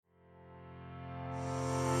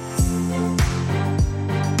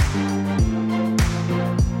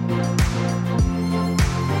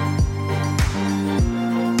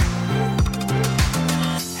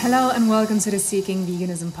welcome to the Seeking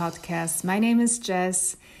Veganism podcast. My name is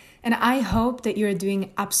Jess, and I hope that you're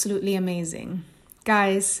doing absolutely amazing.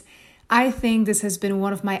 Guys, I think this has been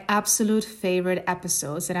one of my absolute favorite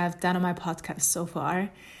episodes that I've done on my podcast so far.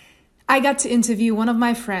 I got to interview one of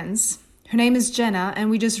my friends. Her name is Jena, and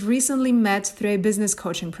we just recently met through a business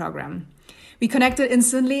coaching program. We connected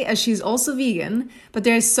instantly as she's also vegan, but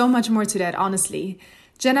there is so much more to that, honestly.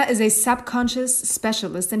 Jena is a subconscious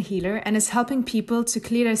specialist and healer and is helping people to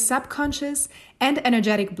clear their subconscious and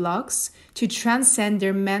energetic blocks to transcend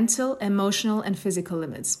their mental, emotional, and physical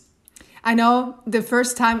limits. I know the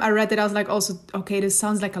first time I read that, I was like, also, okay, this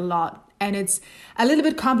sounds like a lot. And it's a little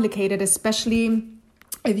bit complicated, especially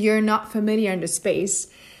if you're not familiar in the space.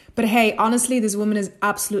 But hey, honestly, this woman is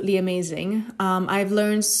absolutely amazing. I've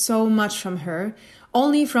learned so much from her,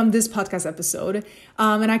 only from this podcast episode.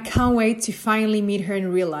 And I can't wait to finally meet her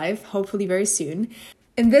in real life, hopefully very soon.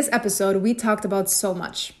 In this episode, we talked about so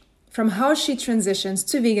much, from how she transitions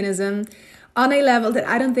to veganism on a level that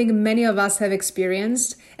I don't think many of us have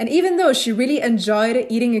experienced. And even though she really enjoyed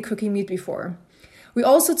eating a cooking meat before. We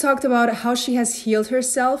also talked about how she has healed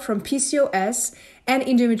herself from PCOS and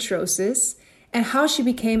endometriosis, and how she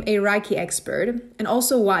became a Reiki expert, and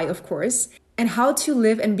also why, of course, and how to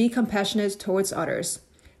live and be compassionate towards others,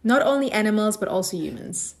 not only animals, but also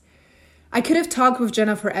humans. I could have talked with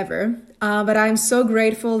Jena forever, but I'm so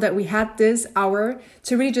grateful that we had this hour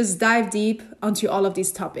to really just dive deep onto all of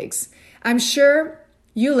these topics. I'm sure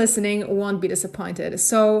you listening won't be disappointed.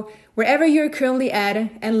 So wherever you're currently at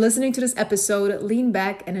and listening to this episode, lean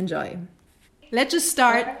back and enjoy. Let's just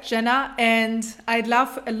start, Jena, and I'd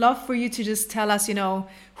love for you to just tell us,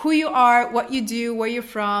 who you are, what you do, where you're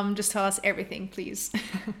from. Just tell us everything, please.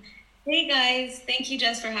 Hey guys, thank you,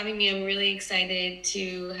 Jess, for having me. I'm really excited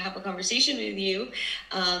to have a conversation with you.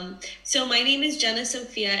 So my name is Jena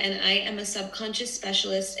Sophia, and I am a subconscious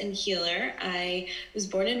specialist and healer. I was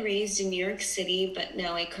born and raised in New York City, but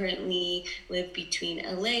now I currently live between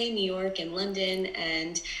LA, New York, and London,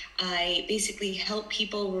 and I basically help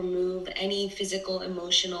people remove any physical,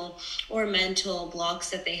 emotional, or mental blocks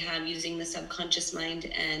that they have using the subconscious mind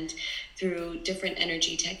and through different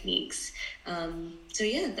energy techniques. So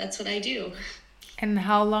yeah, that's what I do. And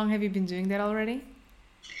how long have you been doing that already?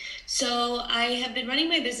 So I have been running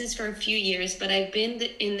my business for a few years, but I've been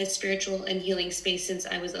in the spiritual and healing space since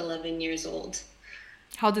I was 11 years old.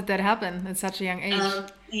 How did that happen at such a young age?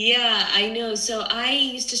 Yeah, I know. So I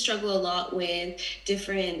used to struggle a lot with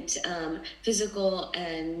different physical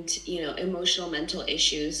and, emotional, mental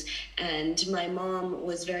issues. And my mom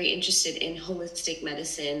was very interested in holistic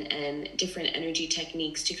medicine and different energy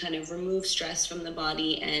techniques to kind of remove stress from the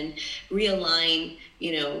body and realign,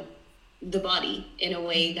 the body in a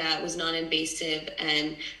way that was non-invasive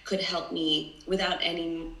and could help me without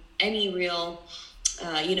any real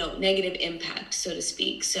negative impact, so to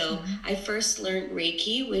speak. So I first learned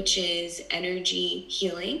Reiki, which is energy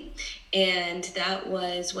healing. And that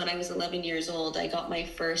was when I was 11 years old. I got my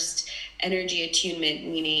first energy attunement,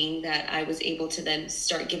 meaning that I was able to then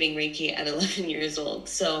start giving Reiki at 11 years old.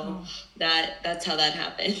 So that's how that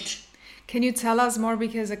happened. Can you tell us more?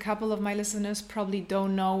 Because a couple of my listeners probably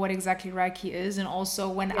don't know what exactly Reiki is. And also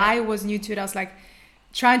when I was new to it, I was like,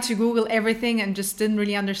 trying to Google everything and just didn't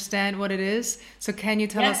really understand what it is. So can you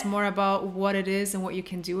tell us more about what it is and what you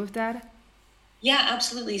can do with that? Yeah,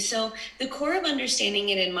 absolutely. So the core of understanding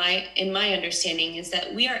it in my understanding is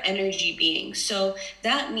that we are energy beings. So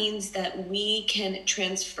that means that we can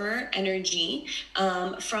transfer energy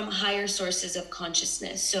from higher sources of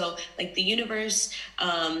consciousness. So like the universe,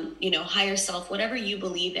 higher self, whatever you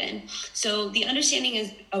believe in. So the understanding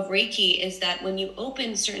of Reiki is that when you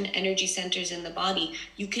open certain energy centers in the body,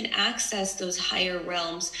 you can access those higher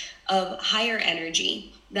realms of higher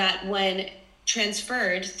energy that when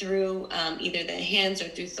transferred through either the hands or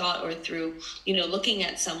through thought or through, looking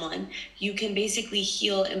at someone, you can basically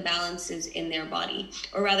heal imbalances in their body.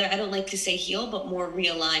 Or rather, I don't like to say heal, but more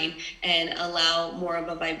realign and allow more of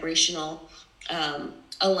a vibrational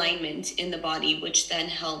alignment in the body, which then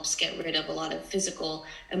helps get rid of a lot of physical,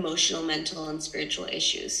 emotional, mental, and spiritual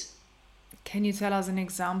issues. Can you tell us an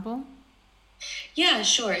example? Yeah,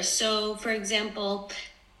 sure. So, for example,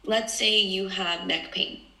 let's say you have neck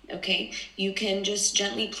pain. Okay, you can just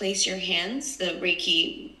gently place your hands, the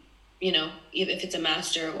Reiki, if it's a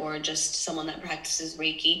master or just someone that practices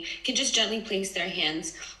Reiki, can just gently place their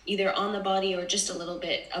hands either on the body or just a little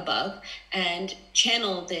bit above and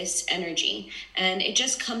channel this energy. And it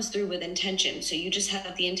just comes through with intention. So you just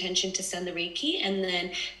have the intention to send the Reiki, and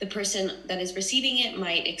then the person that is receiving it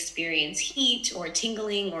might experience heat or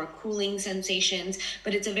tingling or cooling sensations,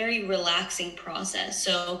 but it's a very relaxing process.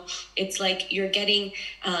 So it's like you're getting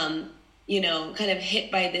kind of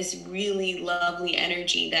hit by this really lovely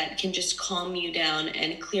energy that can just calm you down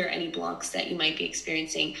and clear any blocks that you might be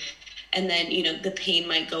experiencing. And then, the pain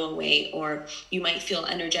might go away, or you might feel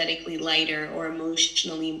energetically lighter or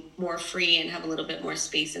emotionally more free and have a little bit more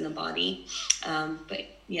space in the body. But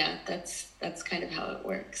yeah, that's kind of how it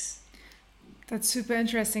works. That's super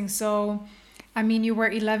interesting. So, I mean, you were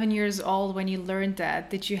 11 years old when you learned that.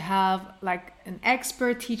 Did you have like an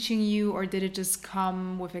expert teaching you, or did it just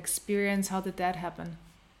come with experience? How did that happen?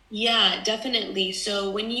 Yeah, definitely.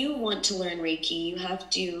 So when you want to learn Reiki, you have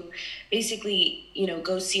to basically,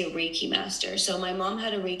 go see a Reiki master. So my mom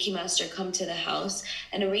had a Reiki master come to the house,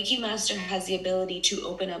 and a Reiki master has the ability to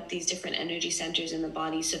open up these different energy centers in the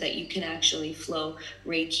body so that you can actually flow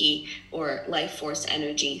Reiki or life force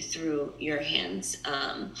energy through your hands.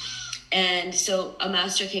 And so a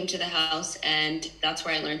master came to the house, and that's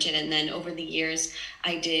where I learned it. And then over the years,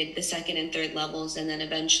 I did the second and third levels, and then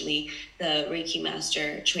eventually the Reiki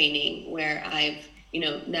master training, where I've,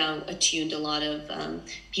 now attuned a lot of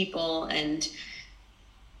people and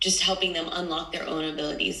just helping them unlock their own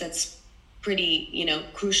abilities. That's pretty,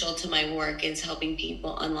 crucial to my work, is helping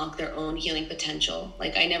people unlock their own healing potential.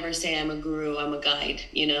 Like, I never say I'm a guru, I'm a guide,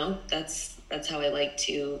 that's how I like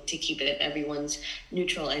to keep it. Everyone's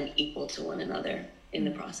neutral and equal to one another in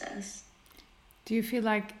the process. Do you feel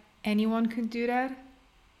like anyone could do that?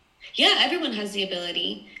 Yeah, everyone has the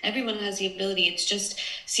ability. Everyone has the ability. It's just,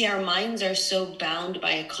 see, our minds are so bound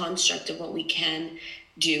by a construct of what we can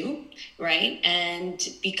do, right? And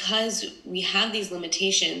because we have these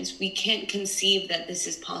limitations, we can't conceive that this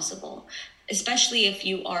is possible, especially if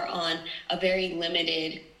you are on a very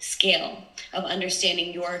limited scale of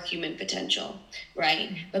understanding your human potential,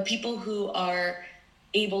 right? But people who are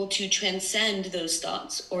able to transcend those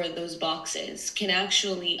thoughts or those boxes can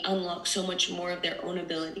actually unlock so much more of their own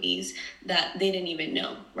abilities that they didn't even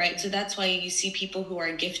know, right? So that's why you see people who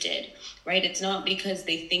are gifted, right? It's not because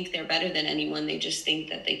they think they're better than anyone, they just think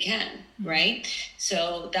that they can, right?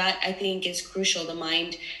 So that, I think, is crucial. The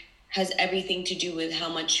mind has everything to do with how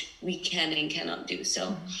much we can and cannot do.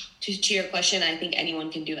 So to your question, I think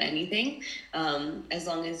anyone can do anything, as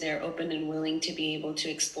long as they're open and willing to be able to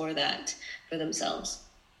explore that for themselves.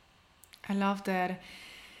 I love that.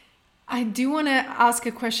 I do want to ask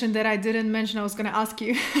a question that I didn't mention I was going to ask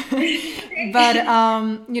you. But,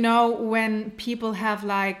 when people have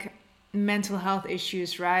like mental health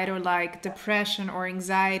issues, right? Or like depression or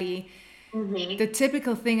anxiety, the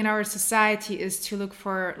typical thing in our society is to look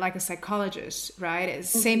for like a psychologist, right? It's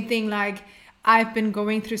same thing, like I've been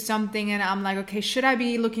going through something and I'm like, okay, should I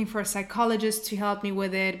be looking for a psychologist to help me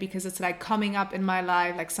with it? Because it's like coming up in my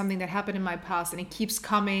life, like something that happened in my past, and it keeps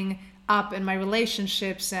coming up in my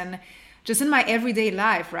relationships and just in my everyday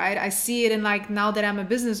life, right? I see it in, like, now that I'm a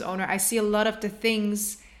business owner, I see a lot of the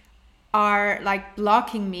things are like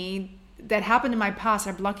blocking me that happened in my past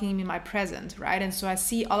are blocking me in my present, right? And so I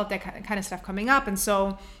see all of that kind of stuff coming up. And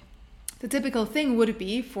so the typical thing would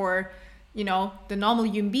be for, the normal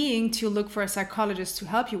human being to look for a psychologist to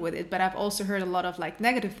help you with it. But I've also heard a lot of like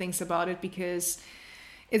negative things about it, because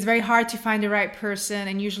it's very hard to find the right person,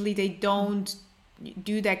 and usually they don't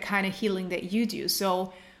do that kind of healing that you do.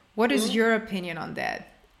 So what is your opinion on that?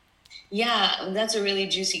 Yeah, that's a really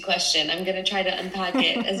juicy question. I'm going to try to unpack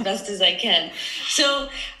it as best as I can. So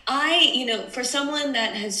for someone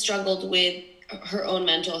that has struggled with her own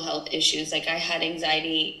mental health issues, like I had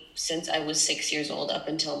anxiety since I was 6 years old up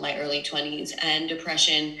until my early 20s, and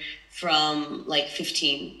depression from like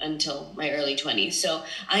 15 until my early 20s. So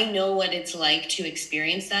I know what it's like to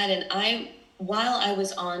experience that. And while I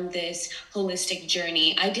was on this holistic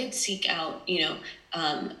journey, I did seek out,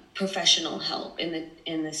 professional help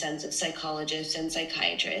in the sense of psychologists and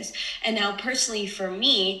psychiatrists. And now personally for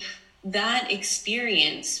me, that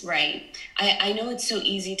experience, right? I know it's so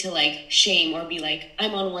easy to like shame or be like,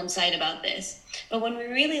 I'm on one side about this. But when we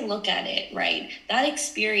really look at it, right, that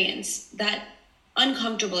experience, that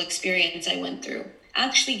uncomfortable experience I went through,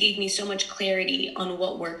 actually gave me so much clarity on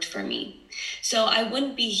what worked for me. So I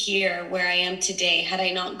wouldn't be here where I am today had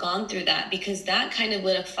I not gone through that, because that kind of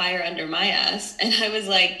lit a fire under my ass. And I was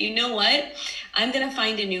like, you know what? I'm going to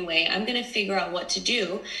find a new way. I'm going to figure out what to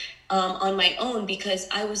do on my own, because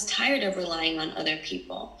I was tired of relying on other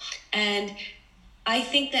people. And I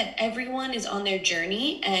think that everyone is on their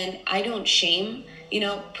journey, and I don't shame,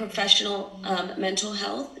 professional mental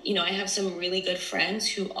health. I have some really good friends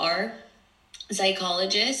who are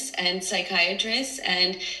psychologists and psychiatrists,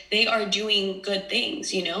 and they are doing good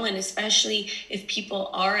things, and especially if people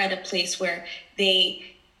are at a place where they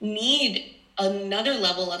need another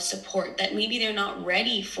level of support that maybe they're not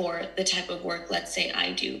ready for the type of work, let's say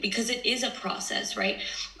I do, because it is a process, right?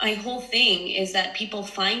 My whole thing is that people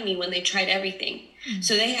find me when they tried everything.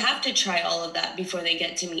 So they have to try all of that before they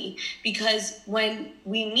get to me, because when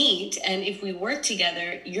we meet and if we work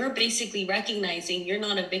together, you're basically recognizing you're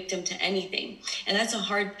not a victim to anything. And that's a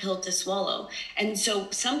hard pill to swallow. And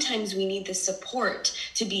so sometimes we need the support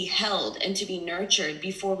to be held and to be nurtured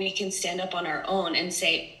before we can stand up on our own and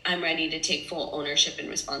say, I'm ready to take full ownership and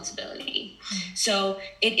responsibility. So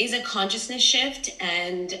it is a consciousness shift,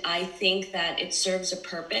 and I think that it serves a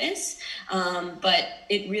purpose, but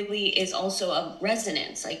it really is also a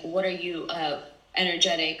resonance. Like, what are you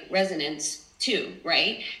energetic resonance to,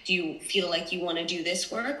 right? Do you feel like you want to do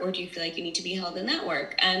this work, or do you feel like you need to be held in that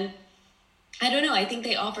work? And I don't know, I think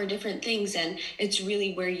they offer different things, and it's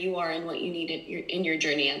really where you are and what you need in your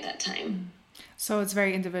journey at that time. So it's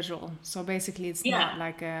very individual. So basically it's not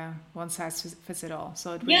like a one size fits it all.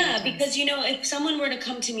 So it really depends. Because, if someone were to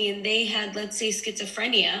come to me and they had, let's say,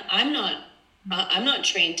 schizophrenia, I'm not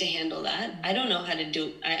trained to handle that. I don't know how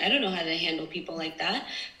to I don't know how to handle people like that.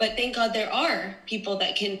 But thank God there are people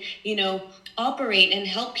that can, operate and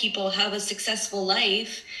help people have a successful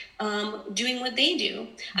life doing what they do.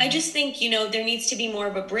 I just think, there needs to be more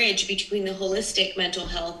of a bridge between the holistic mental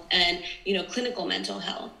health and, clinical mental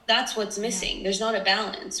health. That's what's missing. There's not a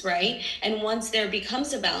balance, right? And once there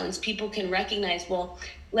becomes a balance, people can recognize, well,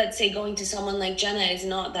 let's say going to someone like Jena is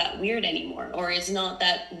not that weird anymore, or is not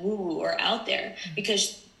that woo-woo or out there,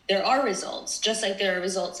 because there are results, just like there are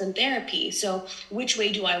results in therapy. So which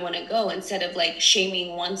way do I want to go, instead of like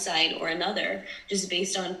shaming one side or another, just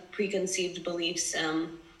based on preconceived beliefs and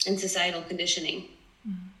societal conditioning.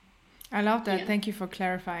 I love that. Thank you for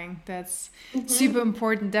clarifying. That's super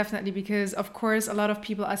important, definitely, because of course a lot of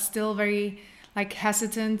people are still very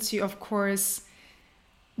hesitant to, of course,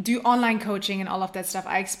 do online coaching and all of that stuff.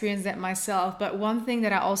 I experienced that myself. But one thing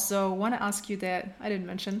that I also want to ask you that I didn't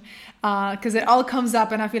mention, because it all comes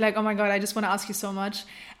up and I feel like, oh my God, I just want to ask you so much.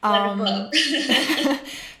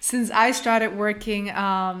 Since I started working,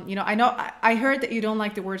 I heard that you don't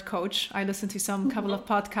like the word coach. I listened to some couple of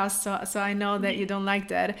podcasts, so I know that you don't like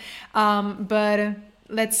that. But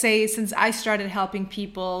let's say since I started helping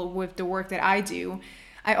people with the work that I do,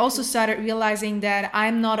 I also started realizing that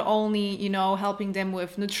I'm not only, helping them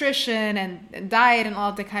with nutrition and diet and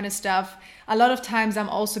all of that kind of stuff. A lot of times I'm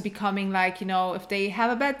also becoming like, if they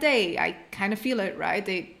have a bad day, I kind of feel it, right?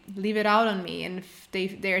 They leave it out on me. And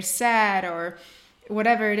if they're sad or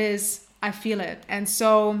whatever it is, I feel it. And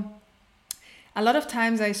so a lot of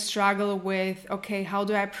times I struggle with, okay, how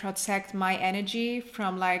do I protect my energy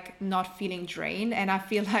from not feeling drained? And I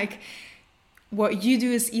feel like what you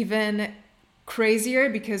do is even crazier,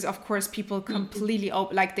 because of course people completely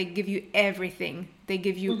they give you everything. They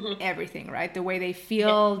give you everything, right? The way they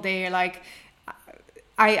feel, they're like,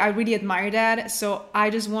 I really admire that. So I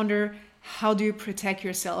just wonder, how do you protect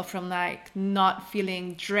yourself from not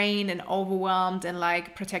feeling drained and overwhelmed and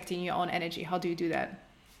protecting your own energy? How do you do that?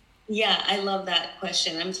 Yeah, I love that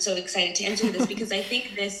question. I'm so excited to answer this because I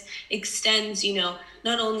think this extends,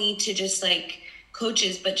 not only to just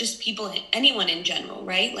coaches, but just people, anyone in general,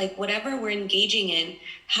 right? Whatever we're engaging in,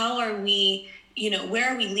 how are we,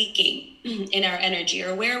 where are we leaking in our energy,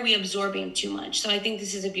 or where are we absorbing too much? So I think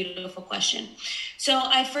this is a beautiful question. So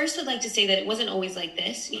I first would like to say that it wasn't always like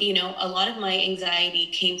this. A lot of my anxiety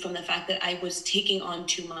came from the fact that I was taking on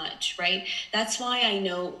too much, right? That's why I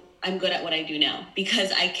know I'm good at what I do now,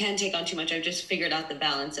 because I can take on too much. I've just figured out the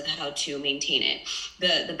balance of how to maintain it,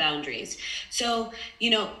 the boundaries. So,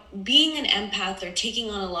 being an empath or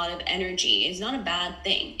taking on a lot of energy is not a bad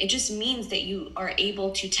thing. It just means that you are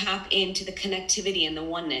able to tap into the connectivity and the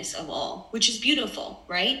oneness of all, which is beautiful,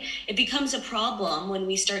 right? It becomes a problem when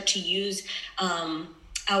we start to use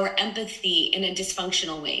our empathy in a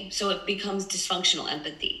dysfunctional way. So it becomes dysfunctional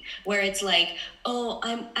empathy, where it's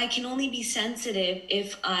I can only be sensitive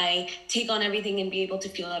if I take on everything and be able to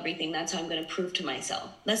feel everything. That's how I'm going to prove to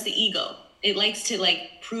myself. That's the ego. It likes to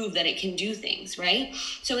prove that it can do things, right?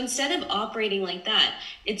 So instead of operating like that,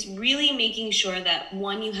 it's really making sure that,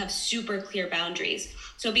 one, you have super clear boundaries.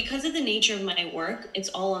 So because of the nature of my work, it's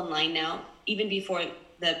all online now. Even before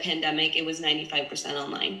the pandemic, it was 95%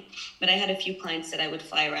 online, but I had a few clients that I would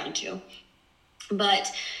fly around to.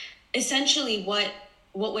 But essentially what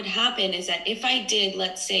what would happen is that if I did,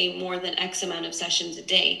 let's say, more than X amount of sessions a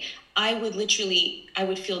day, I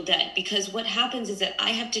would feel dead, because what happens is that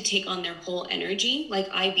I have to take on their whole energy. Like,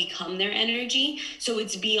 I become their energy. So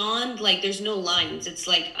it's beyond, like, there's no lines. It's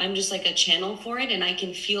like, I'm just like a channel for it, and I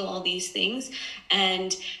can feel all these things.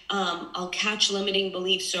 And I'll catch limiting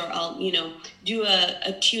beliefs, or I'll, do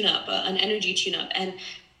a tune-up, an energy tune-up. And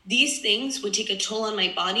these things would take a toll on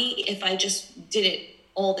my body if I just did it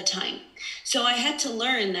all the time. So I had to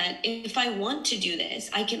learn that if I want to do this,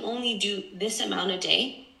 I can only do this amount a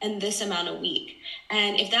day and this amount a week.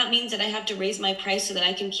 And if that means that I have to raise my price so that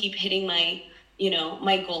I can keep hitting my,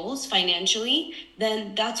 my goals financially,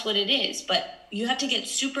 then that's what it is. But you have to get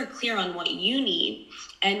super clear on what you need,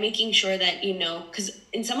 and making sure that, because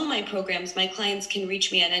in some of my programs, my clients can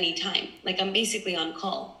reach me at any time. Like, I'm basically on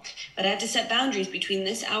call, but I have to set boundaries between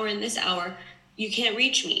this hour and this hour. You can't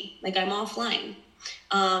reach me. Like, I'm offline.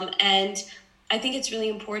 And I think it's really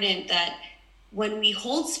important that when we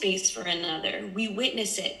hold space for another, we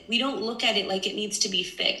witness it. We don't look at it like it needs to be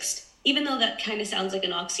fixed, even though that kind of sounds like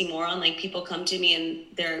an oxymoron. Like, people come to me and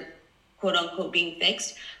they're quote unquote being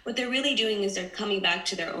fixed. What they're really doing is they're coming back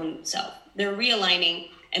to their own self. They're realigning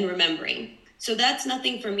and remembering. So that's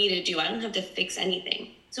nothing for me to do. I don't have to fix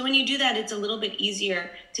anything. So when you do that, it's a little bit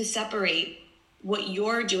easier to separate what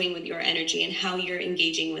you're doing with your energy and how you're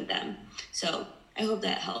engaging with them. So I hope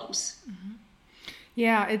that helps. Mm-hmm.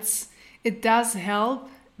 Yeah, it does help,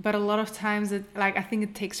 but a lot of times I think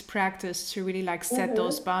it takes practice to really set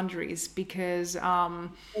those boundaries, because I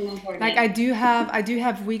do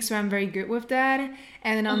have weeks where I'm very good with that,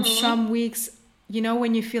 and then on some weeks,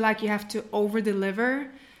 when you feel like you have to over deliver,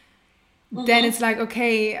 then it's like,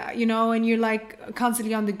 okay, and you're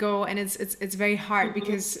constantly on the go, and it's very hard,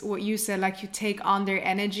 because what you said, you take on their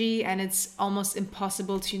energy, and it's almost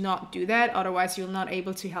impossible to not do that, otherwise you're not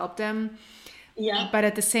able to help them. Yeah. But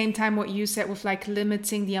at the same time, what you said with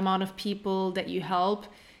limiting the amount of people that you help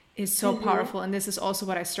is so powerful. And this is also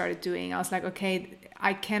what I started doing. I was like, okay,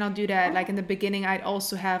 I cannot do that. In the beginning, I'd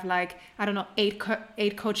also have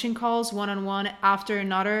 8 coaching calls one-on-one after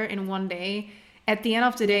another in one day. At the end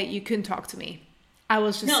of the day, you couldn't talk to me. I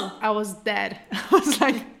was dead. I was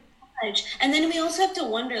like, and then we also have to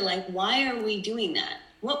wonder, why are we doing that?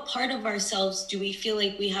 What part of ourselves do we feel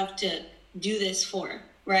like we have to do this for?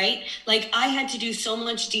 Right? I had to do so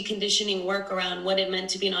much deconditioning work around what it meant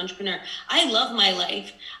to be an entrepreneur. I love my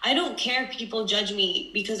life. I don't care if people judge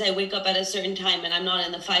me because I wake up at a certain time and I'm not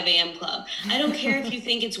in the 5 a.m. club. I don't care if you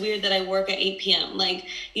think it's weird that I work at 8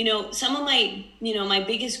 p.m. Some of my, my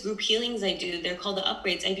biggest group healings I do, they're called the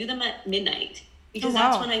upgrades. I do them at midnight, because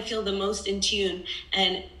that's when I feel the most in tune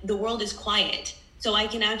and the world is quiet. So I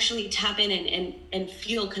can actually tap in and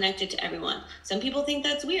feel connected to everyone. Some people think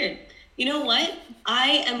that's weird. You know what?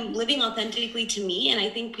 I am living authentically to me, and I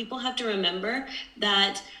think people have to remember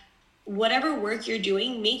that whatever work you're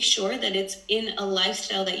doing, make sure that it's in a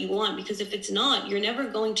lifestyle that you want, because if it's not, you're never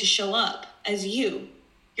going to show up as you.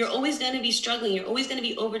 You're always going to be struggling. You're always going to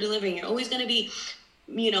be over-delivering. You're always going to be,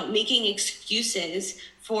 making excuses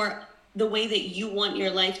for the way that you want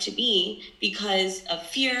your life to be because of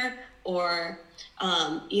fear or,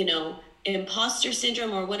 imposter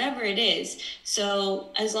syndrome or whatever it is.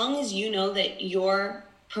 So as long as you know that you're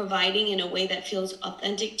providing in a way that feels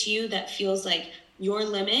authentic to you, that feels like your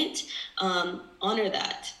limit, honor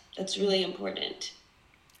that. That's really important.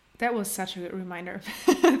 That was such a good reminder.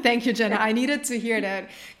 Thank you, Jena. I needed to hear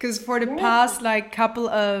that, because for the past couple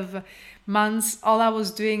of months, all I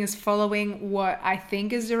was doing is following what I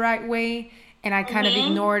think is the right way. And I kind of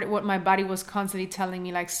ignored what my body was constantly telling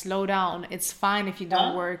me, slow down. It's fine if you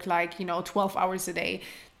don't work 12 hours a day.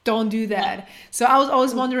 Don't do that. Yeah. So I was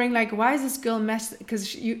always wondering, why is this girl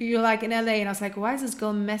because you're in LA, and I was like, why is this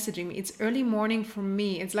girl messaging me? It's early morning for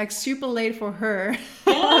me. It's super late for her.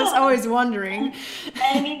 Yeah. I was always wondering.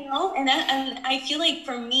 And I feel like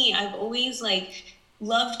for me, I've always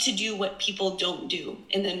love to do what people don't do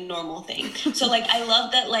in the normal thing. So I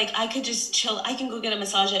love that I could just chill. I can go get a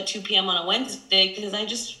massage at 2 p.m. on a Wednesday because I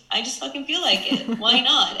just fucking feel like it. Why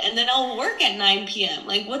not? And then I'll work at 9 p.m.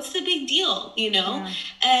 What's the big deal, Yeah.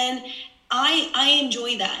 And I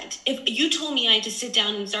enjoy that. If you told me I had to sit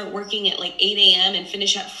down and start working at 8 a.m. and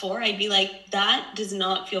finish at 4, I'd be like, that does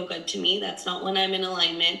not feel good to me. That's not when I'm in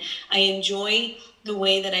alignment. I enjoy the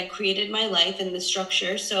way that I created my life and the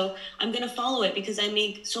structure. So I'm going to follow it because I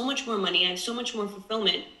make so much more money. I have so much more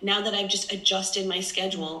fulfillment now that I've just adjusted my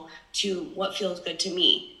schedule to what feels good to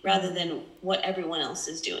me rather than what everyone else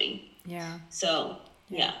is doing. Yeah. So,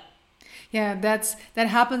 yeah. Yeah, that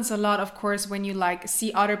happens a lot, of course, when you like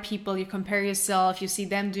see other people, you compare yourself, you see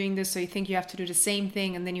them doing this, so you think you have to do the same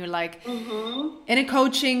thing, and then you're like Mm-hmm. in a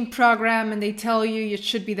coaching program and they tell you you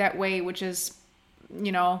should be that way, which is,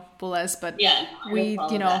 bullish, but Yeah, I don't we,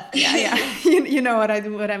 follow that. yeah, you know what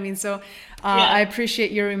I mean. So I Yeah.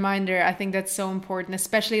 appreciate your reminder. I think that's so important,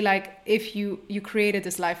 especially like if you created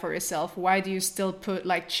this life for yourself, why do you still put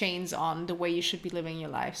like chains on the way you should be living your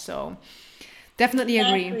life? So definitely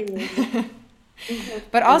agree. Exactly. Mm-hmm.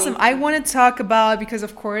 But awesome. I Amazing. want to talk about, because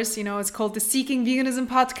of course, it's called the Seeking Veganism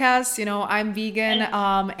podcast. I'm vegan.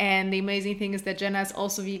 Okay. And the amazing thing is that Jenna is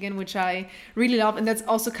also vegan, which I really love. And that's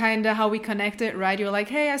also kind of how we connected, right? You're like,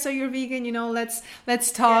 hey, I saw you're vegan,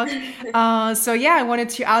 let's talk. Yeah. So yeah, I wanted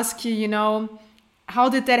to ask you, how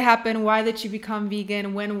did that happen? Why did you become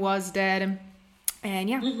vegan? When was that? And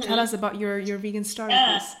yeah, tell Mm-hmm. us about your vegan story,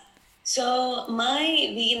 Yeah. please. So my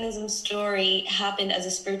veganism story happened as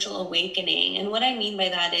a spiritual awakening. And what I mean by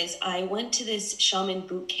that is I went to this shaman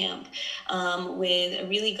boot camp with a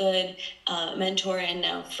really good mentor and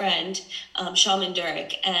now friend, Shaman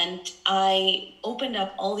Durek. And I opened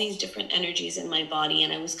up all these different energies in my body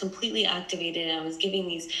and I was completely activated. And I was giving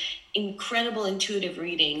these incredible intuitive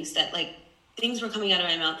readings that like things were coming out of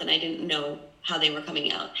my mouth and I didn't know how they were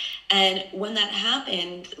coming out. And when that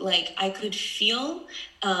happened, like I could feel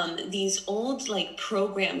these old like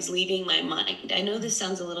programs leaving my mind. I know this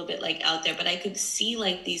sounds a little bit like out there, but I could see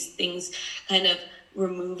like these things kind of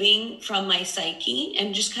removing from my psyche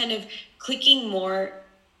and just kind of clicking more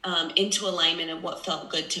into alignment of what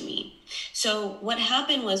felt good to me. So what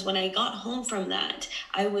happened was when I got home from that,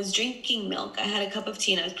 I was drinking milk. I had a cup of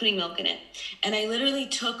tea and I was putting milk in it. And I literally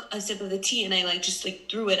took a sip of the tea and I like just like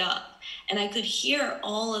threw it up. And I could hear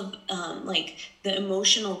all of like the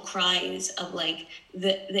emotional cries of like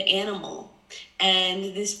the animal.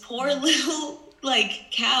 And this poor little like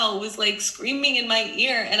cow was like screaming in my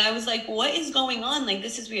ear. And I was like, what is going on? Like,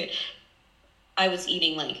 this is weird. I was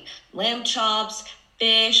eating like lamb chops,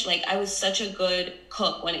 fish. Like I was such a good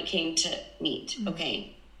cook when it came to meat.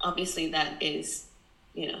 Okay. Obviously that is,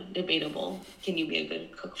 debatable. Can you be a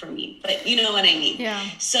good cook for meat? But you know what I mean? Yeah.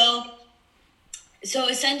 So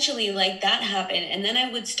essentially like that happened. And then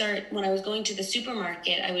I would start, when I was going to the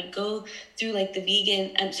supermarket, I would go through like the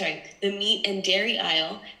meat and dairy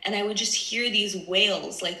aisle. And I would just hear these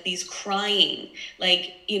wails, like these crying,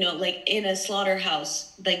 like, like in a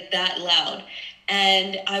slaughterhouse, like that loud.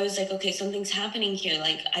 And I was like, okay, something's happening here.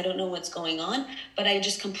 Like, I don't know what's going on, but I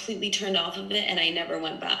just completely turned off of it and I never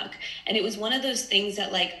went back. And it was one of those things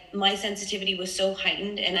that like my sensitivity was so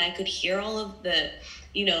heightened and I could hear all of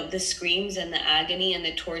the screams and the agony and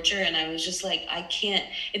the torture. And I was just like, I can't,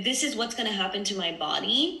 if this is what's going to happen to my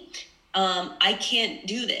body, I can't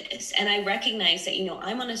do this. And I recognize that,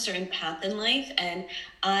 I'm on a certain path in life and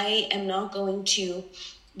I am not going to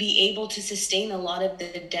be able to sustain a lot of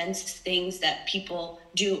the dense things that people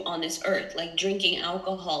do on this earth, like drinking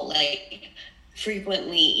alcohol, like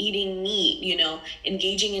frequently eating meat,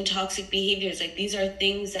 engaging in toxic behaviors. Like these are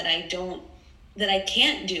things that I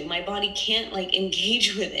can't do. My body can't like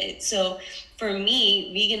engage with it. So for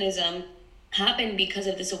me, veganism happened because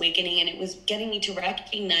of this awakening, and it was getting me to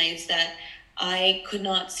recognize that I could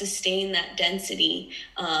not sustain that density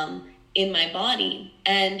in my body.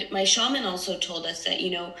 And my shaman also told us that,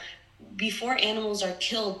 before animals are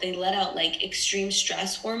killed, they let out like extreme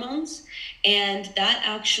stress hormones, and that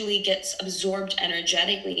actually gets absorbed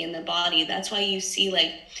energetically in the body. That's why you see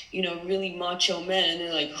like, really macho men and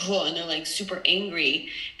they're like, oh, and they're like super angry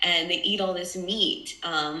and they eat all this meat.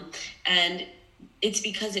 And it's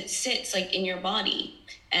because it sits like in your body,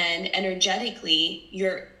 and energetically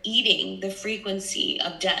you're eating the frequency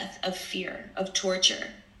of death, of fear, of torture.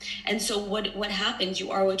 And so what happens, you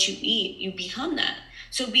are what you eat, you become that.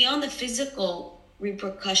 So beyond the physical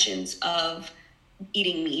repercussions of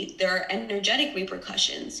eating meat, there are energetic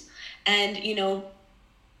repercussions. And,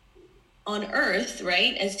 on earth,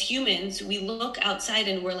 right, as humans, we look outside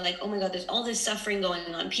and we're like, oh my God, there's all this suffering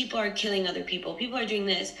going on. People are killing other people. People are doing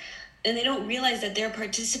this. And they don't realize that they're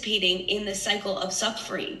participating in the cycle of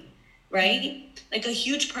suffering, right? Like a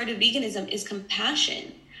huge part of veganism is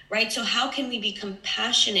compassion, right? So how can we be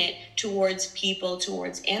compassionate towards people,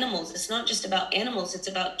 towards animals? It's not just about animals, it's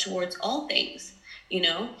about towards all things,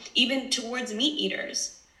 even towards meat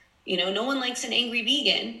eaters. No one likes an angry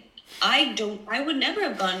vegan. I would never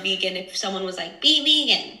have gone vegan if someone was like, be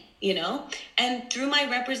vegan, and through my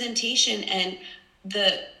representation and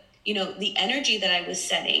the energy that I was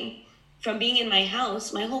setting from being in my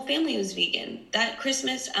house, my whole family was vegan. That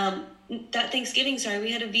Christmas, that Thanksgiving,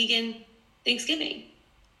 we had a vegan Thanksgiving.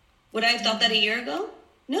 Would I have thought that a year ago?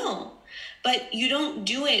 No. But you don't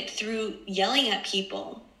do it through yelling at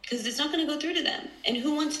people, because it's not going to go through to them. And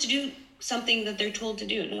who wants to do something that they're told to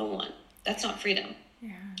do? No one. That's not freedom.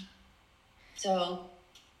 Yeah. So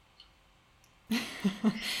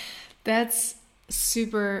that's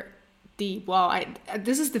super deep. Wow,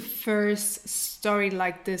 this is the first story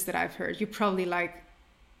like this that I've heard. You probably like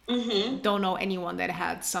don't know anyone that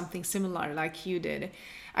had something similar like you did.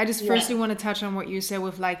 I just firstly want to touch on what you said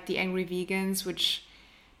with like the angry vegans, which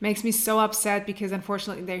makes me so upset, because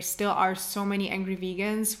unfortunately there still are so many angry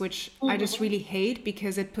vegans, which I just really hate,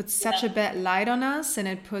 because it puts such a bad light on us, and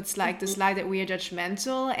it puts like this light that we are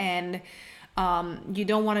judgmental, and you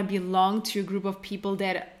don't want to belong to a group of people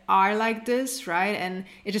that are like this, right? And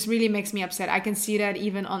it just really makes me upset. I can see that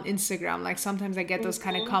even on Instagram. Like sometimes I get those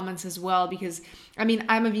kind of comments as well, because I mean,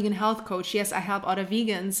 I'm a vegan health coach. Yes, I help other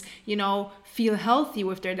vegans, you know, feel healthy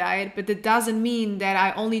with their diet, but that doesn't mean that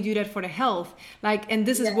I only do that for the health. Like, and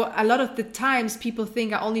this is what a lot of the times people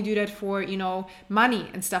think I only do that for, you know, money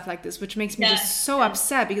and stuff like this, which makes me just so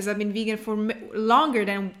upset, because I've been vegan for longer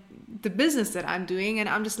than the business that I'm doing, and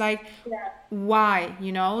I'm just like, why,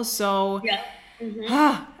 you know? So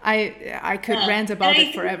I could rant about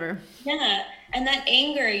it forever. And that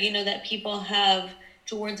anger, you know, that people have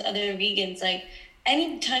towards other vegans, like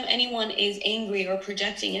anytime anyone is angry or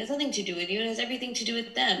projecting, it has nothing to do with you, it has everything to do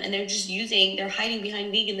with them, and they're hiding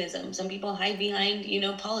behind veganism. Some people hide behind, you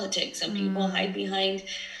know, politics. Some people hide behind,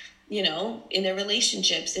 you know, in their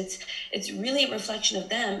relationships. It's really a reflection of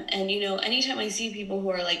them. And, you know, anytime I see people who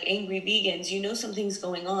are like angry vegans, you know, something's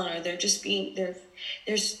going on, or they're just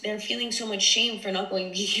they're feeling so much shame for not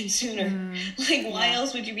going vegan sooner. Like, why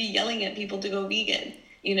else would you be yelling at people to go vegan?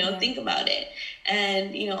 You know, think about it.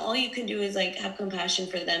 And, you know, all you can do is like have compassion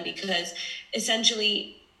for them, because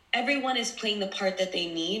essentially everyone is playing the part that they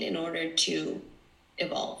need in order to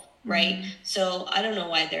evolve, right? So I don't know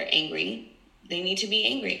why they're angry. They need to be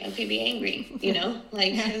angry. Okay, be angry, you know,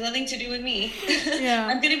 like it has nothing to do with me.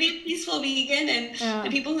 I'm going to be a peaceful vegan, and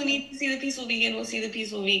the people who need to see the peaceful vegan will see the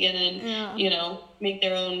peaceful vegan, and, you know, make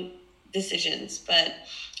their own decisions. But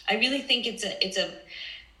I really think it's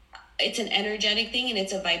an energetic thing, and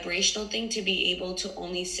it's a vibrational thing to be able to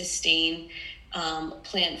only sustain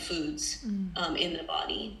plant foods in the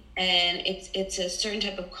body. And it's a certain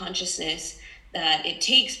type of consciousness that it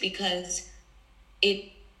takes, because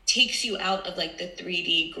it takes you out of like the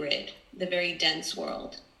 3D grid, the very dense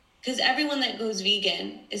world. Because everyone that goes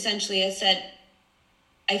vegan essentially has said,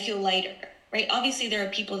 I feel lighter, right? Obviously there are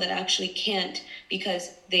people that actually can't, because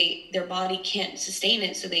their body can't sustain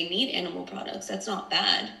it, so they need animal products. That's not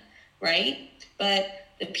bad, right? But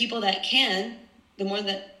the people that can, the more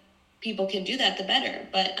that people can do that, the better.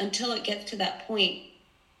 But until it gets to that point,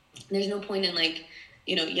 there's no point in like,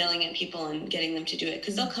 you know, yelling at people and getting them to do it,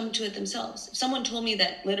 because they'll come to it themselves. If someone told me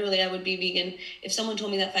that literally I would be vegan, if someone told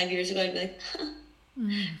me that 5 years ago, I'd be like,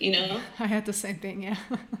 you know? I had the same thing,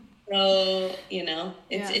 So, you know,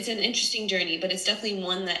 it's an interesting journey, but it's definitely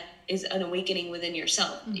one that is an awakening within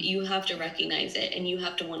yourself. You have to recognize it, and you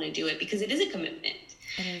have to want to do it, because it is a commitment.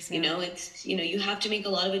 It is, you know, it's, you know, you have to make a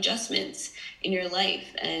lot of adjustments in your life,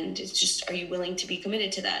 and it's just, are you willing to be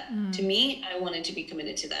committed to that? To me, I wanted to be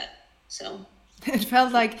committed to that. So it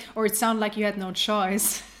felt like, or it sounded like you had no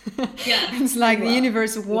choice. Yeah. It's like the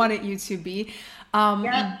universe wanted you to be.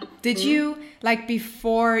 Did you, like,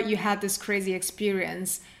 before you had this crazy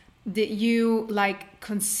experience, did you like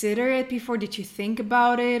consider it before? Did you think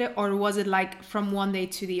about it, or was it like from one day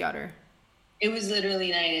to the other? It was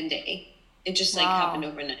literally night and day. It just like happened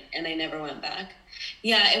overnight, and I never went back.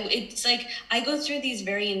 Yeah, it's like I go through these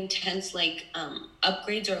very intense like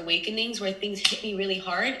upgrades or awakenings where things hit me really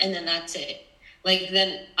hard, and then that's it. Like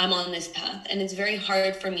then I'm on this path, and it's very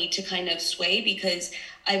hard for me to kind of sway, because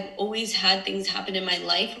I've always had things happen in my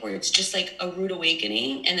life where it's just like a rude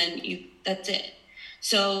awakening, and then that's it.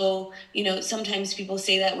 So, you know, sometimes people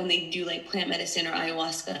say that when they do like plant medicine or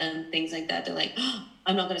ayahuasca and things like that, they're like, oh,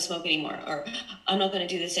 I'm not going to smoke anymore, or I'm not going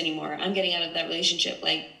to do this anymore. I'm getting out of that relationship.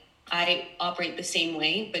 Like I operate the same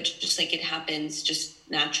way, but just like it happens just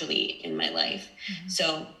naturally in my life.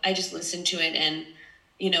 So I just listen to it, and,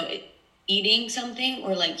 you know, eating something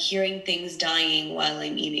or like hearing things dying while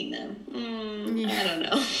I'm eating them. I don't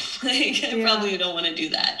know. Like I probably don't want to do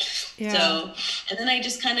that. So, and then I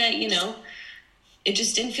just kind of, you know, it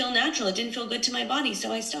just didn't feel natural. It didn't feel good to my body.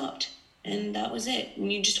 So I stopped, and that was it.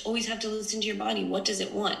 And you just always have to listen to your body. What does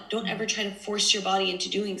it want? Don't ever try to force your body into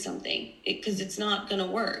doing something, because it's not going to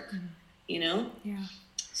work, you know? Yeah.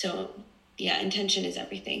 So yeah, intention is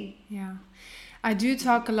everything. Yeah. I do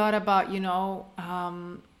talk a lot about, you know,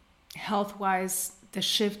 health-wise, the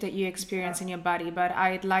shift that you experience in your body, but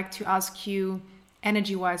I'd like to ask you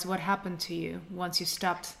energy wise, what happened to you once you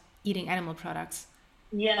stopped eating animal products?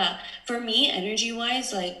 Yeah, for me, energy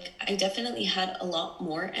wise, like I definitely had a lot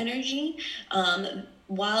more energy.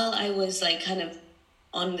 While I was like kind of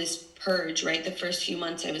on this purge, right? The first few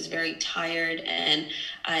months I was very tired and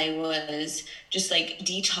I was just like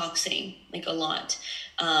detoxing like a lot.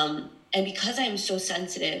 And because I'm so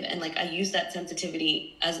sensitive and like I use that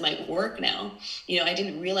sensitivity as my work now, I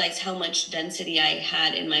didn't realize how much density I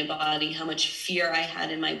had in my body, how much fear I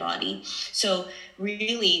had in my body. So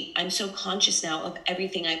really, I'm so conscious now of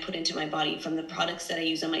everything I put into my body, from the products that I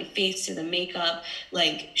use on my face to the makeup,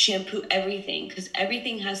 like shampoo, everything, because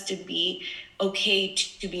everything has to be okay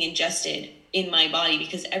to be ingested in my body,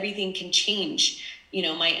 because everything can change,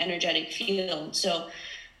 my energetic field. So,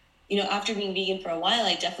 after being vegan for a while,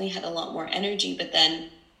 I definitely had a lot more energy, but then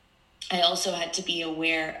I also had to be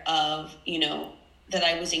aware of, that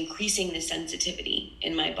I was increasing the sensitivity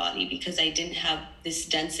in my body because I didn't have this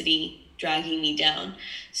density dragging me down.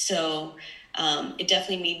 So it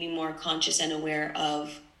definitely made me more conscious and aware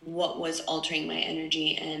of what was altering my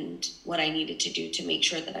energy and what I needed to do to make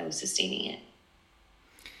sure that I was sustaining it.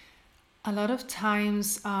 A lot of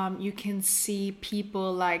times you can see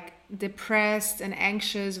people like depressed and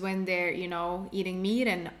anxious when they're, eating meat,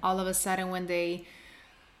 and all of a sudden when they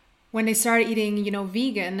start eating,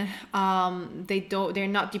 vegan, they're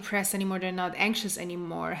not depressed anymore, they're not anxious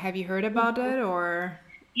anymore. Have you heard about it or?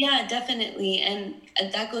 Yeah, definitely. And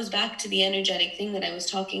that goes back to the energetic thing that I was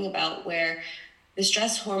talking about, where the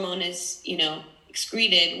stress hormone is,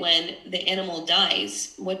 excreted when the animal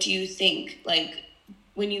dies. What do you think? Like,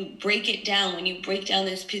 when you break it down, when you break down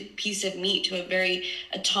this piece of meat to a very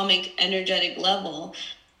atomic energetic level,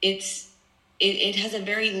 it has a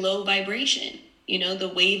very low vibration.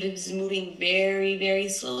 The wave is moving very, very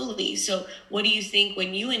slowly. So what do you think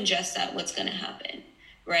when you ingest that, what's going to happen?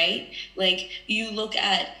 Right? Like, you look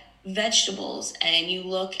at vegetables and you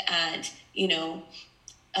look at,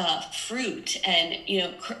 fruit, and,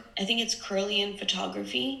 I think it's Curlian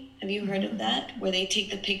photography. Have you heard of that? Where they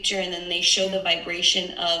take the picture and then they show the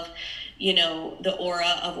vibration of, the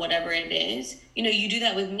aura of whatever it is. You do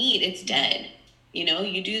that with meat, it's dead.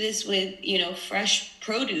 You do this with, fresh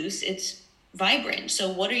produce, it's vibrant. So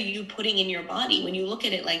what are you putting in your body? When you look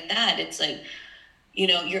at it like that, it's like,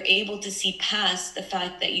 you're able to see past the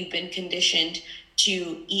fact that you've been conditioned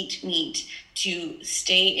to eat meat, to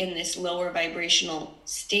stay in this lower vibrational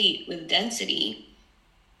state with density.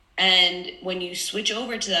 And when you switch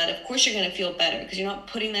over to that, of course, you're going to feel better because you're not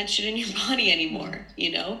putting that shit in your body anymore,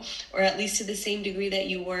 or at least to the same degree that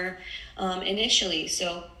you were initially.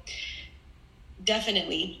 So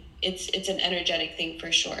definitely it's an energetic thing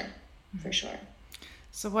for sure. For sure.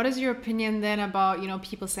 So what is your opinion then about,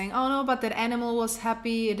 people saying, oh no, but that animal was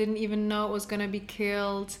happy, it didn't even know it was going to be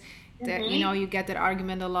killed? That, you get that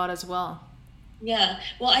argument a lot as well. Yeah.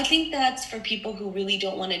 Well, I think that's for people who really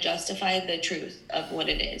don't want to justify the truth of what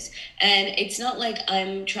it is. And it's not like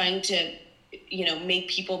I'm trying to, make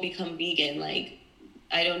people become vegan. Like,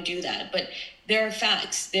 I don't do that. But there are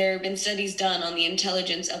facts. There have been studies done on the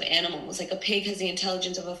intelligence of animals. Like, a pig has the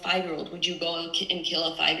intelligence of a 5-year-old. Would you go and kill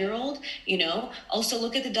a 5-year-old? Also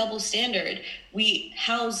look at the double standard. We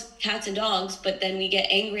house cats and dogs, but then we get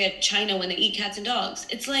angry at China when they eat cats and dogs.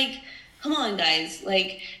 It's like, come on, guys.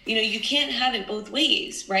 Like, you can't have it both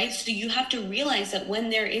ways, right? So you have to realize that when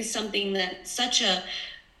there is something that's such a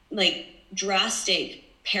like drastic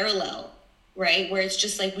parallel, right, where it's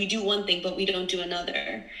just like we do one thing but we don't do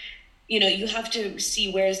another, you have to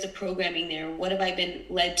see, where's the programming there? What have I been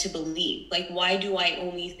led to believe? Like, why do I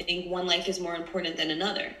only think one life is more important than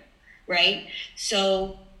another, right?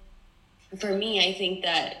 So for me, I think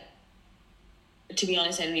that, to be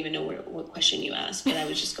honest, I don't even know what question you asked, but I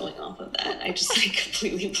was just going off of that. I just like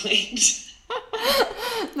completely blanked.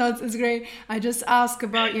 No, it's great. I just ask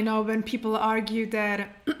about, when people argue that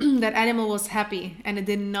that animal was happy and it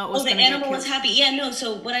didn't know it was the animal was happy. Yeah, no.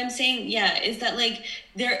 So what I'm saying, is that like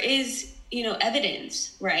there is,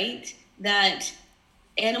 evidence, right, that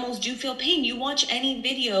animals do feel pain. You watch any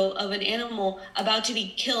video of an animal about to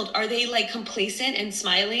be killed, are they like complacent and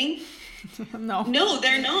smiling? No,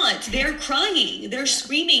 they're not. They're crying, they're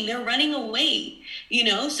screaming, they're running away,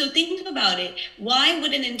 so think about it. Why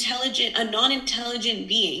would a non-intelligent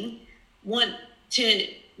being want to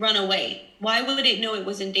run away? Why would it know it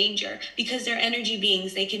was in danger? Because they're energy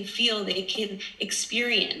beings. They can feel, they can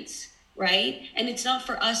experience, right? And it's not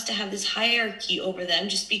for us to have this hierarchy over them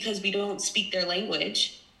just because we don't speak their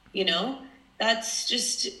language. That's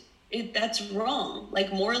just that's wrong.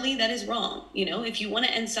 Like, morally, that is wrong. If you want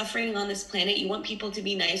to end suffering on this planet, you want people to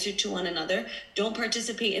be nicer to one another, don't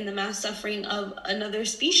participate in the mass suffering of another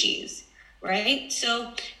species. right?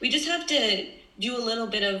 So we just have to do a little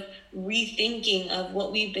bit of rethinking of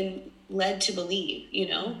what we've been led to believe,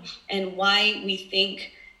 and why we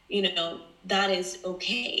think, that is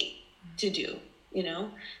okay to do,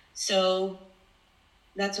 So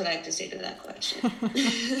that's what I have to say to that question.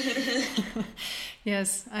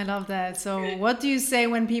 Yes, I love that. So what do you say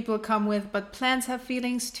when people come with, but plants have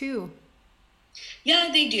feelings too? Yeah,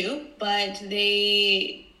 they do, but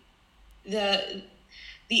the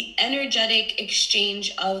energetic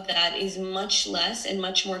exchange of that is much less and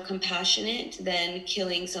much more compassionate than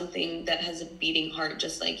killing something that has a beating heart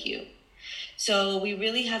just like you. So we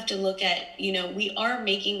really have to look at, we are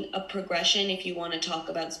making a progression if you want to talk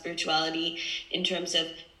about spirituality in terms of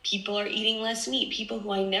people are eating less meat. People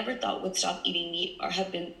who I never thought would stop eating meat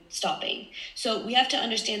have been stopping. So we have to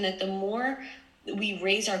understand that the more we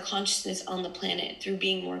raise our consciousness on the planet through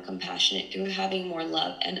being more compassionate, through having more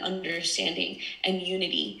love and understanding and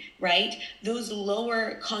unity, right? Those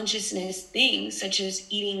lower consciousness things, such as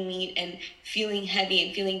eating meat and feeling heavy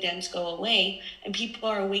and feeling dense, go away, and people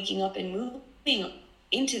are waking up and moving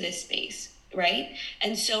into this space, right?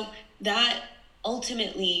 And so that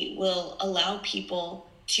ultimately will allow people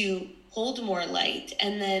to hold more light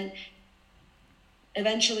and then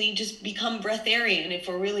eventually just become breatharian if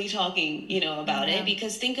we're really talking, about it.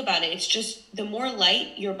 Because think about it, it's just the more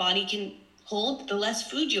light your body can hold, the less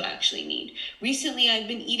food you actually need. Recently, I've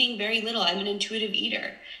been eating very little. I'm an intuitive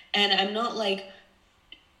eater, and I'm not like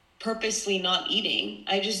purposely not eating.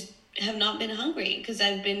 I just have not been hungry because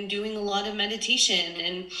I've been doing a lot of meditation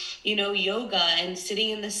and, yoga and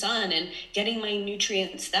sitting in the sun and getting my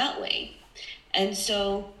nutrients that way. And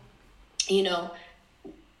so,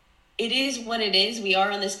 it is what it is. We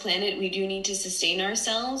are on this planet. We do need to sustain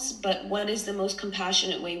ourselves. But what is the most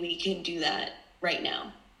compassionate way we can do that right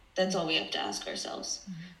now? That's all we have to ask ourselves.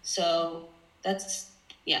 So that's,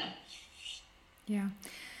 yeah. Yeah.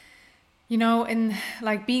 And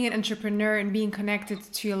like being an entrepreneur and being connected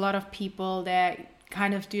to a lot of people that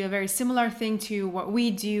kind of do a very similar thing to what we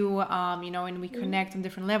do, and we connect on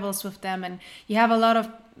different levels with them. And you have a lot of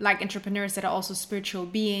like entrepreneurs that are also spiritual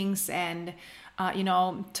beings and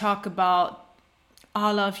talk about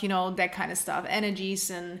all of, that kind of stuff, energies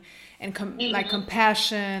and like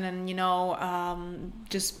compassion and,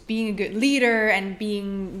 just being a good leader and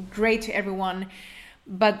being great to everyone.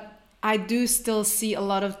 But I do still see a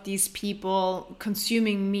lot of these people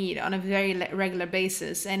consuming meat on a very regular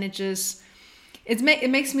basis. And it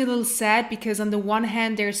makes me a little sad because on the one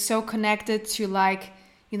hand, they're so connected to like,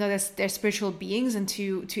 their spiritual beings and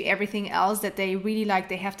to everything else that they really like.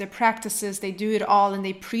 They have their practices, they do it all, and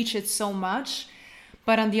they preach it so much.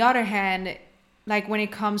 But on the other hand, like when it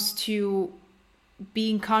comes to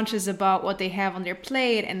being conscious about what they have on their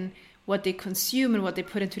plate and what they consume and what they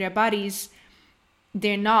put into their bodies,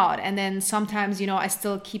 they're not. And then sometimes, I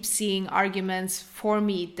still keep seeing arguments for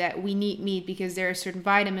meat, that we need meat because there are certain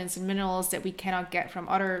vitamins and minerals that we cannot get from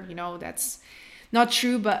other, that's not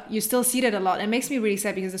true, but you still see that a lot. It makes me really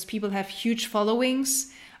sad because those people have huge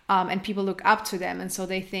followings, and people look up to them. And so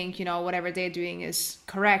they think, whatever they're doing is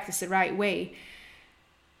correct, is the right way.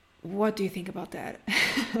 What do you think about that?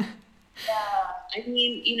 I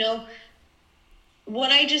mean,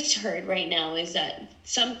 what I just heard right now is that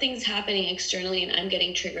something's happening externally and I'm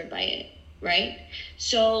getting triggered by it, right?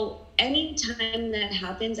 So anytime that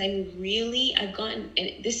happens, I've gotten,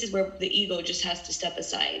 and this is where the ego just has to step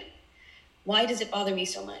aside. Why does it bother me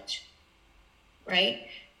so much, right?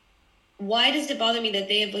 Why does it bother me that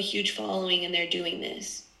they have a huge following and they're doing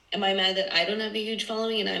this? Am I mad that I don't have a huge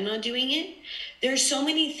following and I'm not doing it? There's so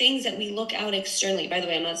many things that we look out externally. By the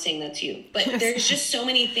way, I'm not saying that's you, but there's just so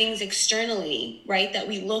many things externally, right, that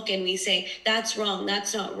we look and we say, that's wrong,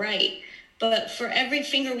 that's not right. But for every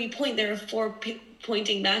finger we point, there are four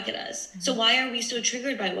pointing back at us. So why are we so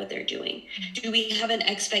triggered by what they're doing? Do we have an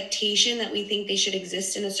expectation that we think they should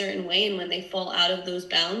exist in a certain way, and when they fall out of those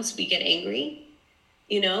bounds, we get angry?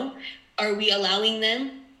 Are we allowing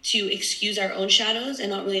them to excuse our own shadows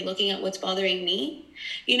and not really looking at what's bothering me?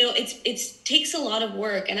 It takes a lot of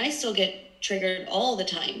work, and I still get triggered all the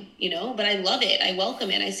time, but I love it. I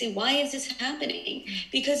welcome it. I say, why is this happening?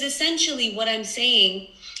 Because essentially what I'm saying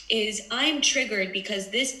is I'm triggered because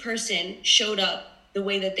this person showed up the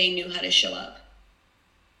way that they knew how to show up.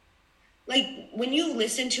 Like when you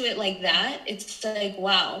listen to it like that, it's like,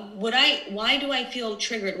 wow, why do I feel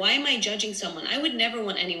triggered? Why am I judging someone? I would never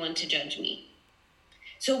want anyone to judge me.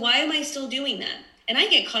 So why am I still doing that? And I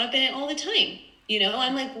get caught up in it all the time.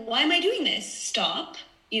 I'm like, why am I doing this? Stop,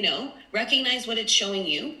 recognize what it's showing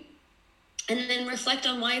you, and then reflect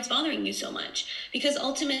on why it's bothering you so much. Because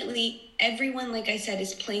ultimately, everyone, like I said,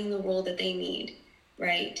 is playing the role that they need,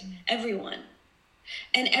 right? Everyone.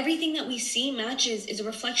 And everything that we see matches is a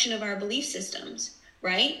reflection of our belief systems,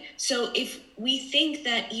 right? So if we think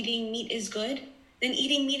that eating meat is good, then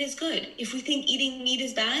eating meat is good. If we think eating meat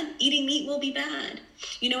is bad, eating meat will be bad.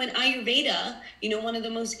 In Ayurveda, one of the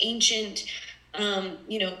most ancient,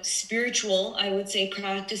 spiritual, I would say,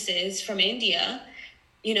 practices from India,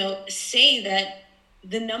 say that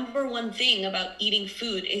the number one thing about eating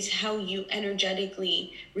food is how you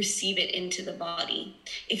energetically receive it into the body.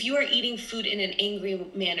 If you are eating food in an angry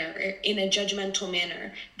manner or in a judgmental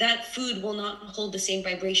manner, that food will not hold the same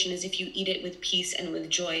vibration as if you eat it with peace and with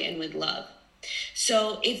joy and with love.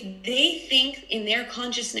 So if they think in their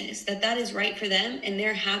consciousness that that is right for them and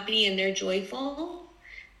they're happy and they're joyful,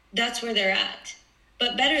 that's where they're at.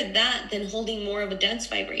 But better that than holding more of a dense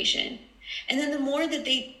vibration. And then the more that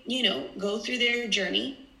they, go through their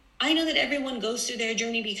journey, I know that everyone goes through their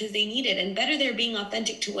journey because they need it, and better they're being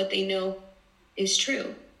authentic to what they know is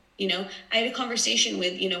true. I had a conversation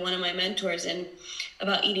with, one of my mentors and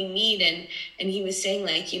about eating meat, and he was saying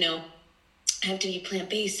like, I have to be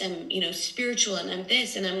plant-based, I'm, spiritual, and I'm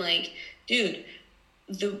this, and I'm like, dude,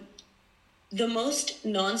 the most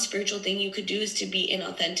non-spiritual thing you could do is to be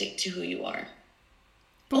inauthentic to who you are.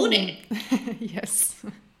 Boom. Own it. Yes.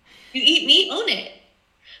 You eat meat, own it.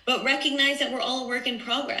 But recognize that we're all a work in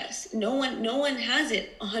progress. No one has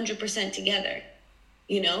it 100% together.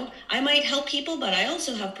 I might help people, but I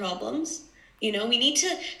also have problems. We need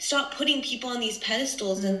to stop putting people on these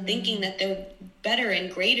pedestals and thinking that they're better and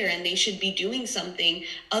greater and they should be doing something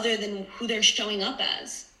other than who they're showing up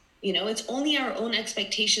as. It's only our own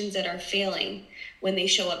expectations that are failing when they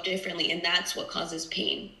show up differently, and that's what causes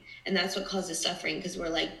pain. And that's what causes suffering, because we're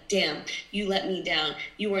like, damn, you let me down.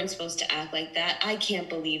 You weren't supposed to act like that. I can't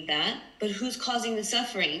believe that. But who's causing the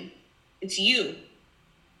suffering? It's you.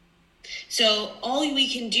 So all we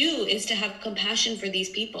can do is to have compassion for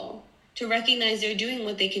these people, to recognize they're doing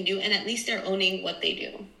what they can do, and at least they're owning what they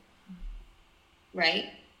do.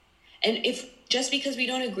 Right? And if just because we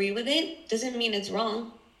don't agree with it doesn't mean it's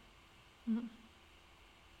wrong. Mm-hmm.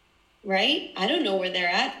 Right? I don't know where they're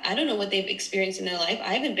at. I don't know what they've experienced in their life.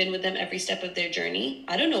 I haven't been with them every step of their journey.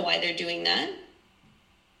 I don't know why they're doing that.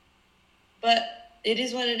 But it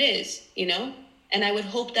is what it is, And I would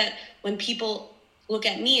hope that when people look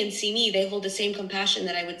at me and see me, they hold the same compassion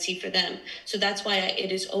that I would see for them. So that's why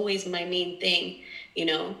it is always my main thing,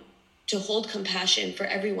 to hold compassion for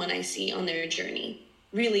everyone I see on their journey.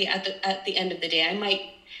 Really, at the end of the day, I might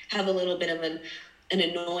have a little bit of an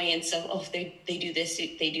annoyance of they do this,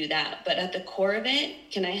 they do that, but at the core of it,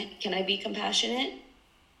 can I be compassionate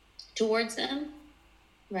towards them,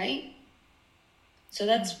 right? So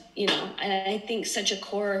that's I think such a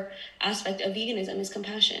core aspect of veganism is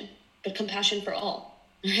compassion, but compassion for all,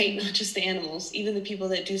 right? Not just the animals, even the people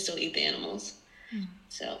that do still eat the animals.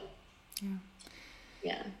 So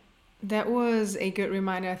yeah, that was a good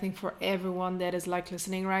reminder, I think, for everyone that is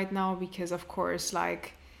listening right now, because of course,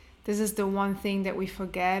 this is the one thing that we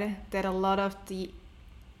forget, that a lot of the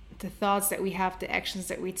thoughts that we have, the actions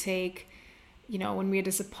that we take, when we're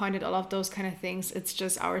disappointed, all of those kind of things, it's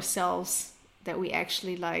just ourselves that we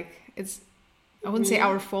actually it's, I wouldn't say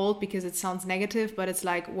our fault because it sounds negative, but it's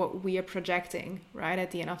what we are projecting, right,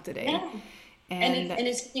 at the end of the day. Yeah. And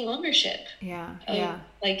it's taking ownership. Yeah.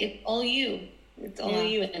 It's all you. It's all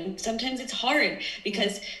you. And sometimes it's hard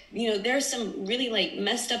because, there's some really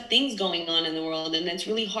messed up things going on in the world. And it's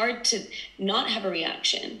really hard to not have a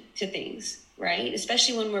reaction to things, right?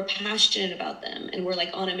 Especially when we're passionate about them and we're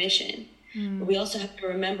on a mission. But we also have to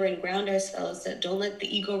remember and ground ourselves that don't let the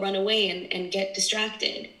ego run away and get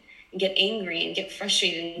distracted and get angry and get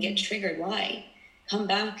frustrated and get triggered. Why? Come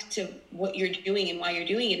back to what you're doing and why you're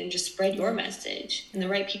doing it and just spread your message, and the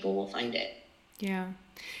right people will find it.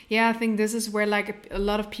 Yeah, I think this is where a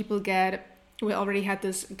lot of people get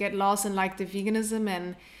lost in the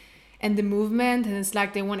veganism and the movement, and it's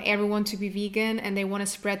they want everyone to be vegan and they want to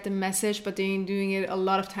spread the message, but they're doing it a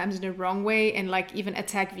lot of times in the wrong way, and even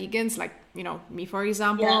attack vegans, me for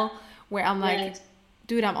example, where I'm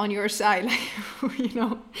dude, I'm on your side,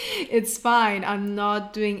 it's fine, I'm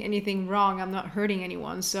not doing anything wrong, I'm not hurting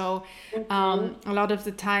anyone. So a lot of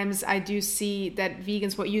the times I do see that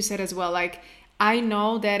vegans, what you said as well, I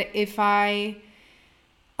know that if a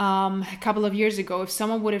couple of years ago, if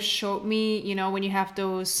someone would have showed me, when you have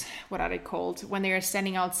those, what are they called? When they are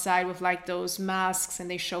standing outside with those masks and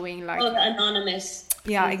they're showing the anonymous.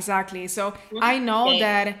 Yeah, exactly. So I know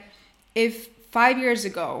that if 5 years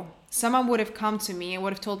ago, someone would have come to me and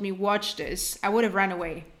would have told me, watch this, I would have ran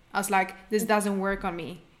away. I was this doesn't work on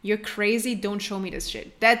me. You're crazy. Don't show me this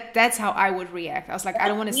shit. That's how I would react. I was I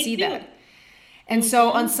don't want to see that. And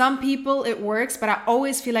so on some people it works, but I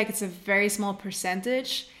always feel like it's a very small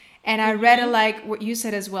percentage. And I read like what you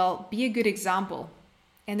said as well, be a good example.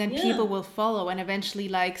 And then people will follow and eventually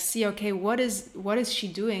like see, okay, what is she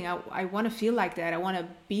doing? I want to feel like that. I want to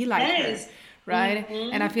be like her, right?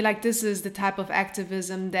 And I feel like this is the type of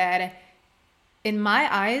activism that in my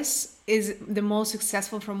eyes is the most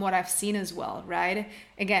successful from what I've seen as well, right?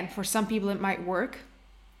 Again, for some people it might work.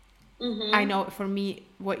 I know for me,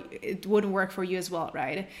 it wouldn't work for you as well,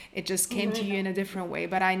 right? It just came to you in a different way.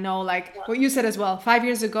 But I know, like what you said as well, 5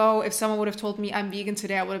 years ago, if someone would have told me I'm vegan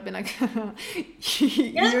today, I would have been like,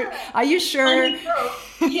 are you sure?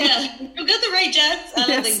 Yeah, you got the right, Jess. I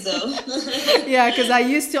don't think so. Yeah, because I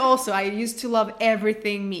used to love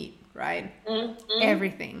everything meat, right?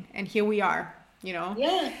 Everything. And here we are. Yeah,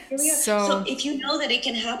 here we are. So if you know that it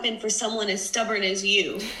can happen for someone as stubborn as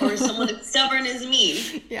you or someone as stubborn as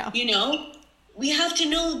me, we have to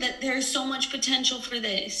know that there's so much potential for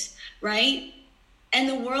this, right? And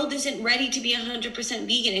the world isn't ready to be 100%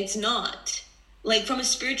 vegan. It's not. Like from a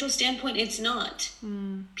spiritual standpoint, it's not.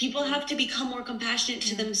 People have to become more compassionate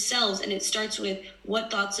to themselves. And it starts with, what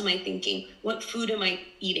thoughts am I thinking? What food am I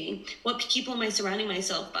eating? What people am I surrounding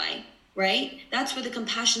myself by? Right? That's where the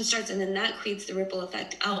compassion starts. And then that creates the ripple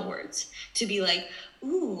effect outwards to be like,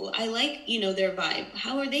 ooh, I like, their vibe.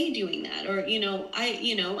 How are they doing that? Or,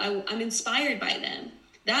 I'm inspired by them.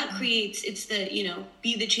 That creates, it's the,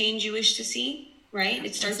 be the change you wish to see, right?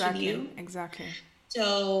 It starts with you. Exactly.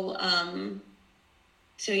 So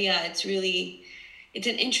yeah, it's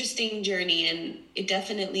an interesting journey, and it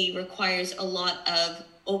definitely requires a lot of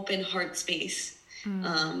open heart space.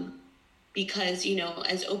 Because,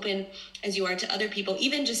 as open as you are to other people,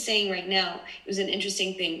 even just saying right now, it was an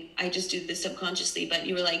interesting thing. I just do this subconsciously, but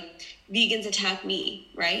you were like, vegans attack me,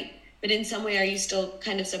 right? But in some way, are you still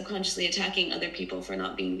kind of subconsciously attacking other people for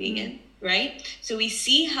not being vegan, right? So we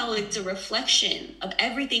see how it's a reflection of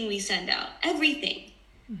everything we send out, everything,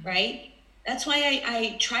 right? That's why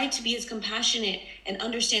I try to be as compassionate and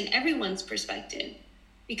understand everyone's perspective,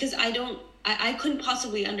 because I couldn't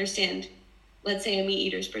possibly understand, let's say, a meat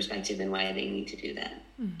eater's perspective and why they need to do that,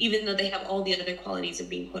 even though they have all the other qualities of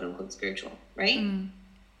being quote unquote spiritual, right?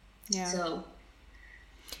 Yeah. So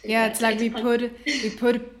it's like we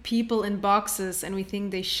put people in boxes and we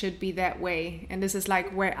think they should be that way. And this is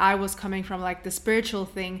like where I was coming from, like the spiritual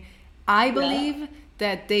thing. I believe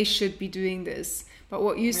that they should be doing this. But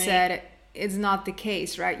what you said is not the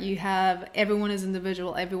case, right? Everyone is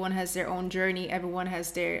individual. Everyone has their own journey. Everyone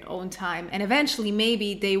has their own time. And eventually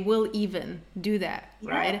maybe they will even do that,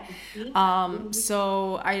 right?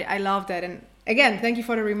 So I love that. And again, thank you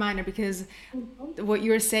for the reminder, because what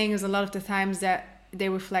you're saying is a lot of the times that they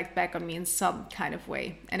reflect back on me in some kind of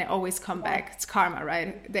way, and it always come back. It's karma,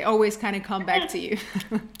 right? They always kind of come back to you.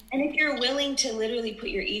 And if you're willing to literally put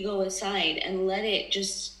your ego aside and let it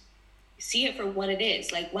just see it for what it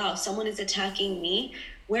is, like, wow, someone is attacking me.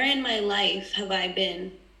 Where in my life have I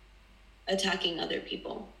been attacking other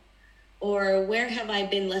people? Or where have I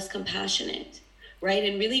been less compassionate, right?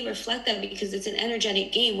 And really reflect that, because it's an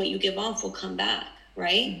energetic game. What you give off will come back,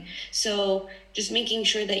 right? So just making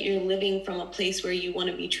sure that you're living from a place where you want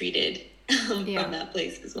to be treated from that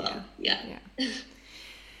place as well.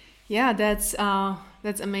 Yeah, that's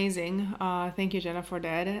amazing. Thank you, Jena, for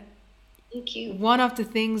that. Thank you. One of the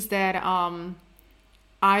things that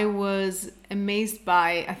I was amazed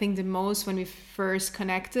by, I think the most when we first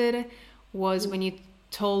connected, was when you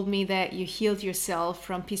told me that you healed yourself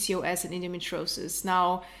from PCOS and endometriosis.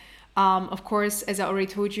 Now, of course, as I already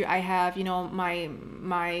told you, I have,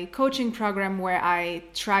 my coaching program where I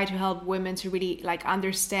try to help women to really like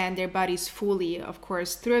understand their bodies fully, of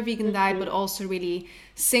course, through a vegan diet, but also really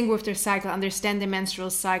sync with their cycle, understand the menstrual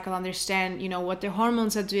cycle, understand, what their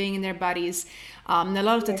hormones are doing in their bodies. And a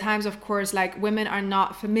lot of the times, of course, like women are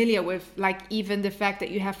not familiar with like even the fact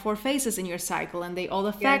that you have 4 phases in your cycle and they all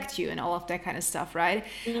affect you and all of that kind of stuff, right?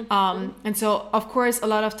 And so, of course, a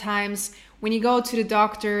lot of times when you go to the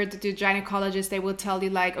doctor, the gynecologist, they will tell you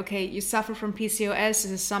like, okay, you suffer from PCOS. This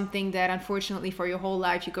is something that unfortunately for your whole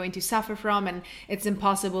life you're going to suffer from, and it's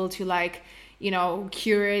impossible to like,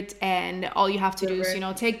 cure it, and all you have to do is,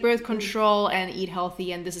 take birth control and eat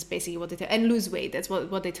healthy, and this is basically what they tell, and lose weight. That's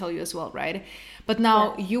what they tell you as well, right? But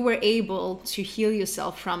now you were able to heal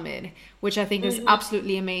yourself from it, which I think is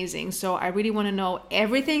absolutely amazing. So I really want to know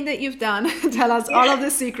everything that you've done. Tell us all of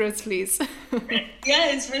the secrets, please.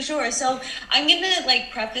 Yes, for sure. So I'm going to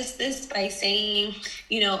like preface this by saying,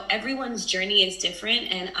 everyone's journey is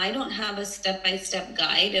different, and I don't have a step-by-step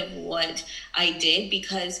guide of what I did,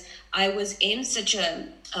 because I was in such a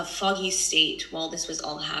a foggy state while this was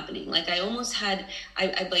all happening. Like I almost had,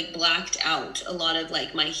 I like blacked out a lot of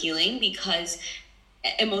like my healing, because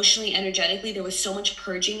emotionally, energetically, there was so much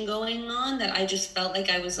purging going on that I just felt like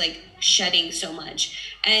I was like shedding so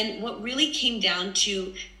much. And what really came down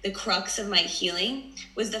to the crux of my healing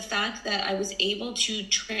was the fact that I was able to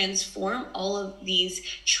transform all of these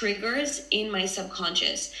triggers in my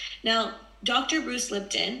subconscious. Now, Dr. Bruce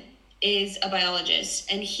Lipton is a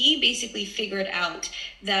biologist, and he basically figured out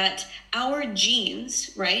that our genes,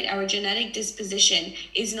 right, our genetic disposition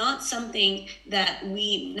is not something that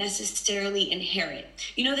we necessarily inherit.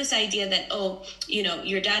 You know, this idea that, oh, you know,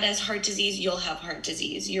 your dad has heart disease, you'll have heart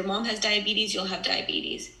disease. Your mom has diabetes, you'll have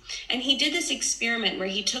diabetes. And he did this experiment where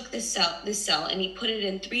he took this cell and he put it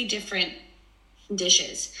in 3 different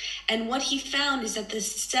dishes. And what he found is that the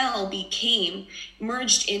cell became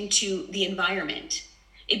merged into the environment.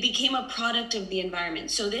 It became a product of the environment.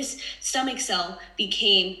 So this stomach cell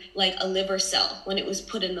became like a liver cell when it was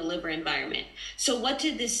put in the liver environment. So what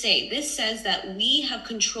did this say? This says that we have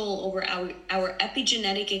control over our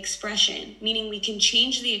epigenetic expression, meaning we can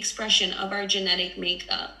change the expression of our genetic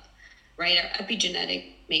makeup, right? Our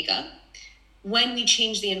epigenetic makeup, when we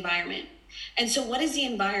change the environment. And so what is the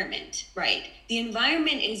environment, right? The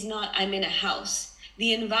environment is not I'm in a house.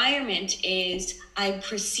 The environment is I'm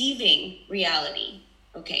perceiving reality.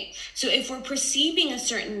 Okay, so if we're perceiving a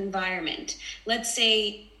certain environment, let's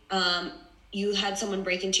say you had someone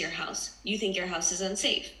break into your house. You think your house is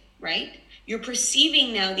unsafe, right? You're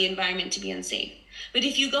perceiving now the environment to be unsafe. But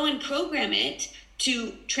if you go and program it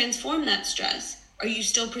to transform that stress, are you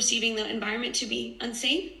still perceiving the environment to be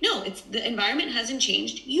unsafe? No, the environment hasn't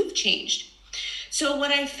changed. You've changed. So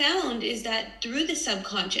what I found is that through the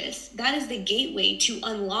subconscious, that is the gateway to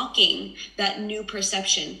unlocking that new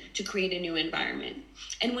perception to create a new environment.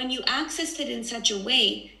 And when you access it in such a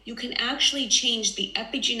way, you can actually change the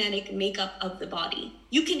epigenetic makeup of the body.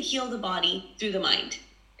 You can heal the body through the mind,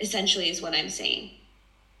 essentially is what I'm saying.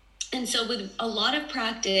 And so with a lot of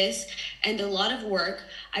practice and a lot of work,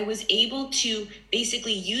 I was able to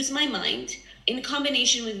basically use my mind in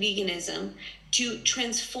combination with veganism to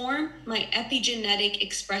transform my epigenetic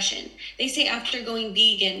expression. They say after going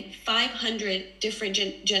vegan, 500 different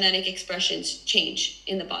genetic expressions change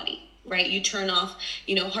in the body, right? You turn off,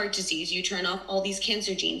 heart disease, you turn off all these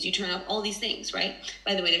cancer genes, you turn off all these things, right?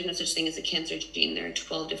 By the way, there's no such thing as a cancer gene. There are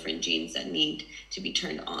 12 different genes that need to be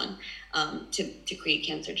turned on to create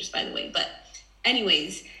cancer, just by the way. But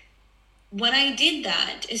anyways, when I did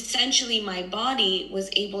that, essentially my body was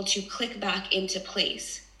able to click back into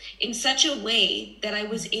place in such a way that I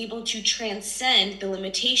was able to transcend the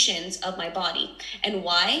limitations of my body. And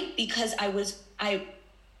why? Because I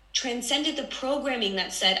transcended the programming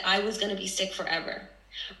that said I was going to be sick forever,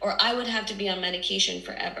 or I would have to be on medication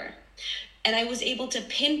forever. And I was able to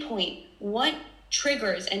pinpoint what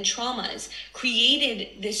triggers and traumas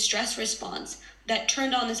created this stress response that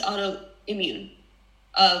turned on this autoimmune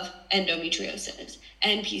of endometriosis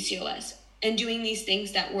and PCOS, and doing these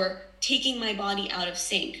things that were taking my body out of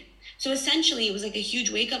sync. So essentially it was like a huge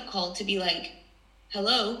wake-up call to be like,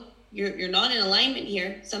 hello, you're not in alignment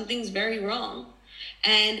here. Something's very wrong.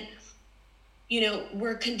 And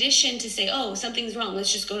we're conditioned to say, oh, something's wrong,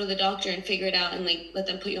 let's just go to the doctor and figure it out and like let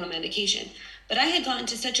them put you on medication. But I had gotten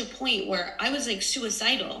to such a point where I was like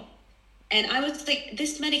suicidal, and I was like,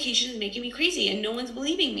 this medication is making me crazy, and no one's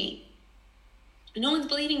believing me. No one's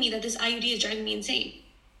believing me that this IUD is driving me insane.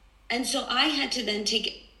 And so I had to then take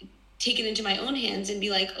it into my own hands and be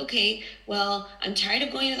like, okay, well, I'm tired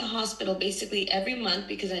of going to the hospital basically every month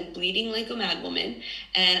because I'm bleeding like a mad woman,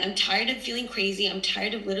 and I'm tired of feeling crazy. I'm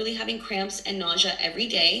tired of literally having cramps and nausea every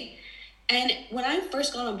day. And when I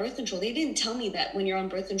first got on birth control, they didn't tell me that when you're on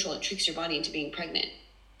birth control, it tricks your body into being pregnant.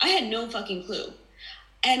 I had no fucking clue.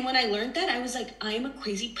 And when I learned that, I was like, I'm a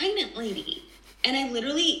crazy pregnant lady. And I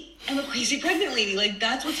literally am a crazy pregnant lady. Like,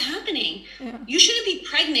 that's what's happening. Yeah. You shouldn't be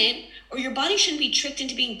pregnant, or your body shouldn't be tricked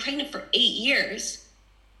into being pregnant for 8 years.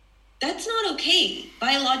 That's not okay.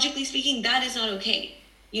 Biologically speaking, that is not okay,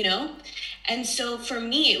 And so for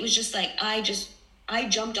me, it was just like, I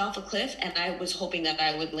jumped off a cliff, and I was hoping that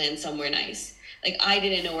I would land somewhere nice. Like, I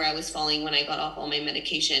didn't know where I was falling when I got off all my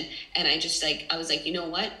medication. And I was like, you know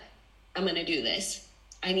what? I'm going to do this.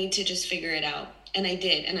 I need to just figure it out. And I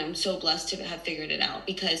did. And I'm so blessed to have figured it out,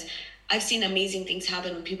 because I've seen amazing things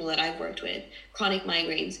happen with people that I've worked with. Chronic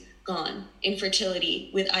migraines, gone.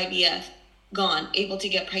 Infertility with IVF, gone. Able to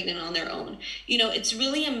get pregnant on their own. It's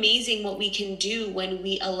really amazing what we can do when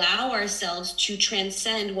we allow ourselves to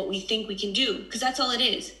transcend what we think we can do, because that's all it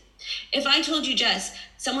is. If I told you, Jess,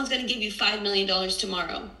 someone's going to give you $5 million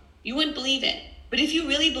tomorrow, you wouldn't believe it. But if you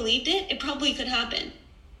really believed it, it probably could happen.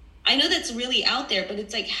 I know that's really out there, but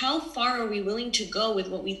it's like, how far are we willing to go with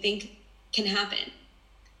what we think can happen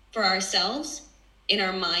for ourselves, in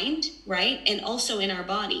our mind, right? And also in our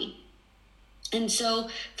body. And so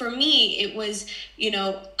for me, it was,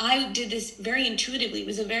 I did this very intuitively. It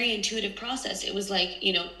was a very intuitive process. It was like,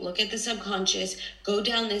 look at the subconscious, go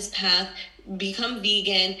down this path, become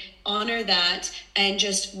vegan, honor that, and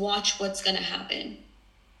just watch what's going to happen.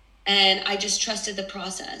 And I just trusted the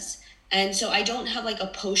process. And so I don't have like a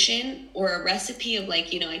potion or a recipe of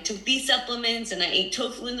like, I took these supplements and I ate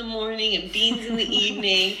tofu in the morning and beans in the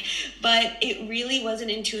evening, but it really was an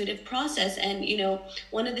intuitive process. And,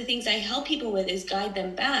 one of the things I help people with is guide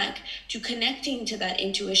them back to connecting to that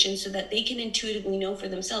intuition so that they can intuitively know for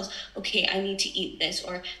themselves, okay, I need to eat this,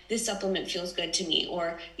 or this supplement feels good to me,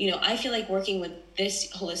 or, I feel like working with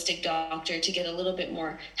this holistic doctor to get a little bit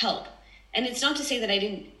more help. And it's not to say that I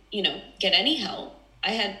didn't, get any help.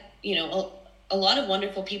 I had, a lot of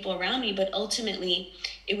wonderful people around me, but ultimately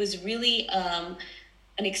it was really an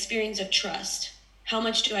experience of trust. How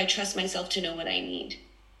much do I trust myself to know what I need?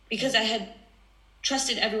 Because I had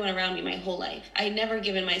trusted everyone around me my whole life. I had never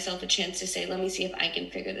given myself a chance to say, let me see if I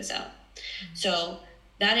can figure this out. Mm-hmm. So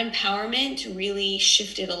that empowerment really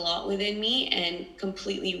shifted a lot within me and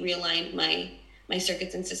completely realigned my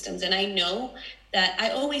circuits and systems. And I know that I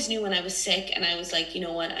always knew when I was sick and I was like, you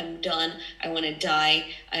know what, I'm done. I want to die.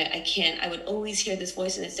 I can't. I would always hear this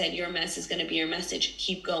voice and it said, your mess is going to be your message.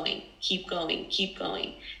 Keep going, keep going, keep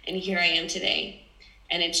going. And here I am today.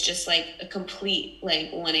 And it's just like a complete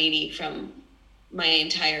 180 from my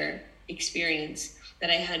entire experience that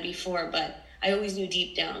I had before. But I always knew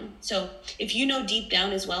deep down. So if you know deep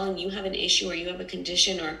down as well and you have an issue or you have a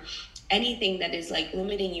condition or anything that is like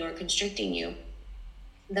limiting you or constricting you,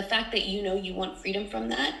 the fact that you want freedom from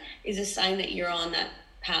that is a sign that you're on that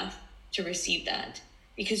path to receive that,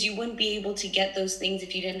 because you wouldn't be able to get those things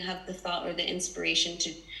if you didn't have the thought or the inspiration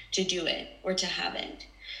to do it or to have it.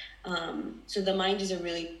 So the mind is a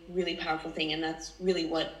really, really powerful thing. And that's really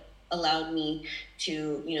what allowed me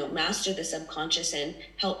to, master the subconscious and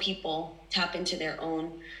help people tap into their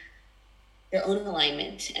own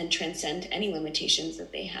alignment and transcend any limitations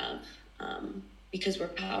that they have, because we're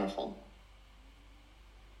powerful.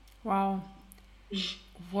 Wow.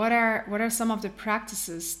 What are some of the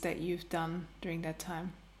practices that you've done during that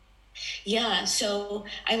time? Yeah, so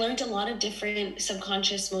I learned a lot of different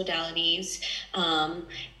subconscious modalities,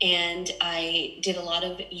 and I did a lot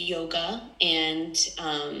of yoga, and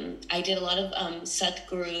I did a lot of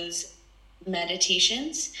Satguru's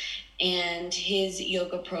meditations and his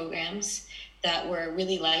yoga programs that were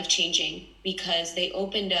really life-changing because they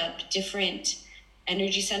opened up different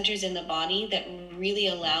energy centers in the body that really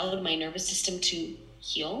allowed my nervous system to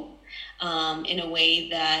heal in a way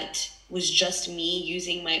that was just me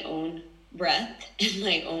using my own breath and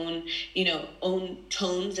my own, own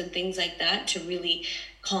tones and things like that to really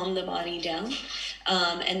calm the body down.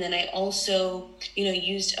 And then I also,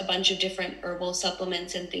 used a bunch of different herbal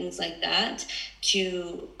supplements and things like that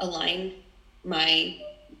to align my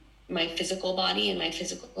physical body and my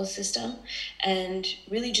physical system, and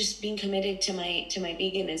really just being committed to my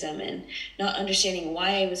veganism and not understanding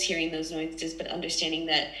why I was hearing those noises, but understanding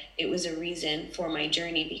that it was a reason for my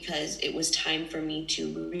journey because it was time for me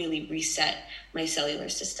to really reset my cellular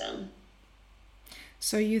system.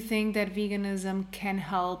 So you think that veganism can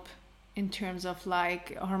help in terms of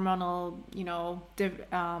like hormonal,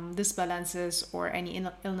 disbalances or any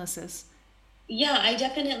illnesses? Yeah, I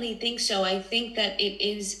definitely think so. I think that it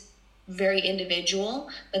is very individual,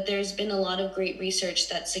 but there's been a lot of great research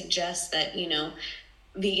that suggests that,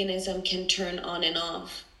 veganism can turn on and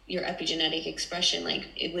off your epigenetic expression. Like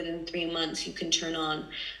within 3 months, you can turn on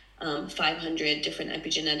 500 different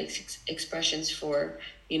epigenetic expressions for,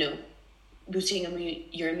 boosting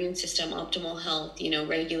your immune system, optimal health,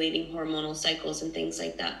 regulating hormonal cycles and things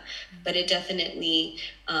like that. But it definitely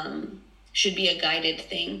should be a guided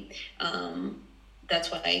thing. That's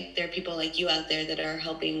why there are people like you out there that are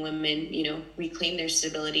helping women, reclaim their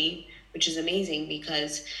stability, which is amazing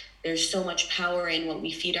because there's so much power in what we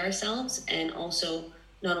feed ourselves, and also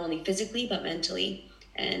not only physically, but mentally.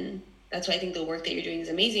 And that's why I think the work that you're doing is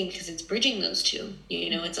amazing because it's bridging those two.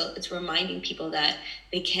 It's reminding people that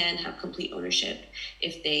they can have complete ownership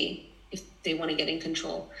if they want to get in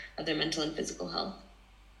control of their mental and physical health.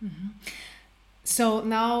 Mm-hmm. So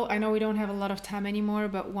now I know we don't have a lot of time anymore,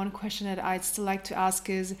 but one question that I'd still like to ask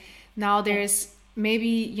is, now there's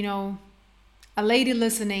maybe, a lady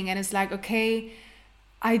listening and it's like, okay,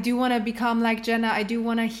 I do want to become like Jena. I do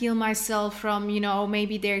want to heal myself from,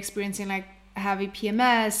 maybe they're experiencing like heavy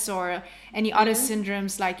PMS or any other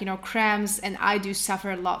syndromes like, cramps. And I do suffer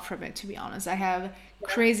a lot from it, to be honest. I have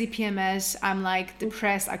crazy PMS. I'm like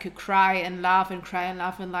depressed. I could cry and laugh and cry and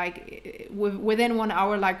laugh and like within 1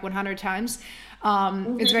 hour, like 100 times.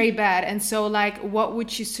 It's very bad. And so like, what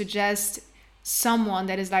would you suggest someone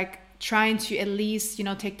that is like trying to at least,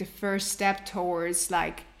 take the first step towards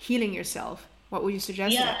like healing yourself? What would you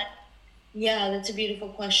suggest? Yeah. Yeah, that's a beautiful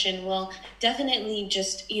question. Well, definitely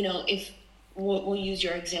just, if we'll use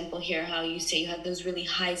your example here, how you say you have those really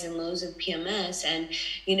highs and lows of PMS. And,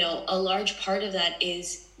 a large part of that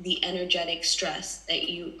is the energetic stress that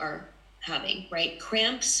you are having, right?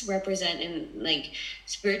 Cramps represent, in like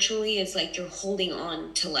spiritually, it's like you're holding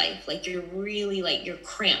on to life. Like you're really like you're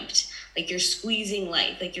cramped, like you're squeezing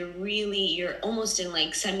life, like you're almost in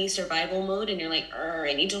like semi-survival mode, and you're like,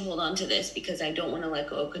 I need to hold on to this because I don't want to let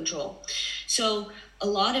go of control. So a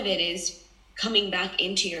lot of it is coming back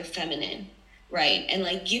into your feminine, right? And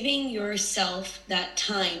like giving yourself that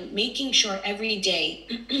time, making sure every day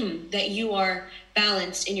that you are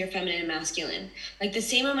balanced in your feminine and masculine. Like the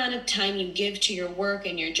same amount of time you give to your work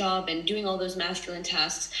and your job and doing all those masculine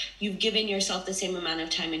tasks, you've given yourself the same amount of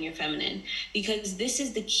time in your feminine, because this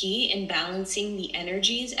is the key in balancing the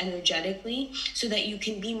energies energetically so that you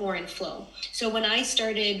can be more in flow. So when I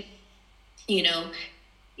started,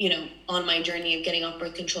 on my journey of getting off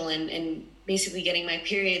birth control and basically getting my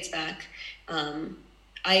periods back,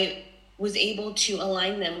 I was able to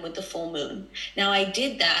align them with the full moon. Now I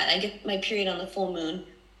did that. I get my period on the full moon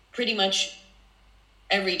pretty much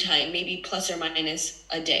every time, maybe plus or minus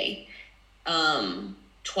a day,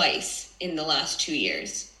 twice in the last 2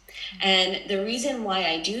 years. And the reason why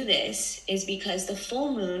I do this is because the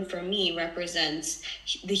full moon for me represents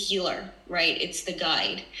the healer, right? It's the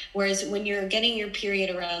guide. Whereas when you're getting your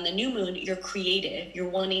period around the new moon, you're creative. You're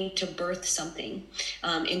wanting to birth something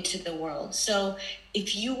into the world. So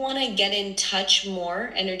if you want to get in touch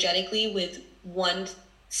more energetically with one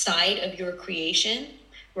side of your creation,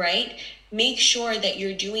 right? Make sure that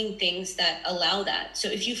you're doing things that allow that. So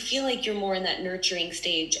if you feel like you're more in that nurturing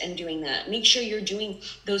stage and doing that, make sure you're doing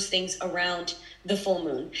those things around the full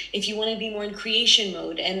moon. If you want to be more in creation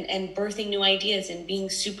mode and birthing new ideas and being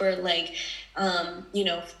super like,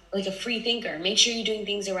 like a free thinker, make sure you're doing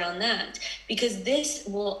things around that, because this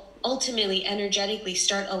will ultimately energetically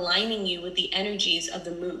start aligning you with the energies of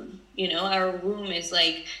the moon. Our womb is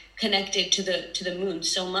like connected to the moon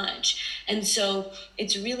so much. And so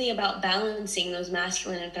it's really about balancing those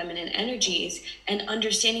masculine and feminine energies and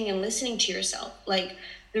understanding and listening to yourself. Like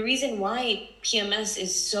the reason why PMS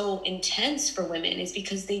is so intense for women is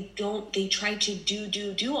because they try to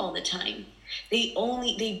do all the time.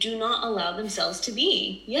 They do not allow themselves to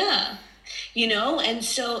be. Yeah. And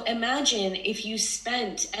so imagine if you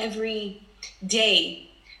spent every day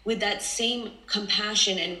with that same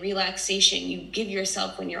compassion and relaxation you give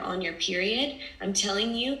yourself when you're on your period. I'm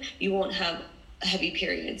telling you, you won't have heavy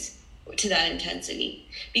periods to that intensity,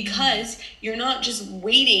 because you're not just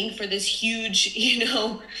waiting for this huge,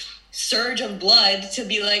 surge of blood to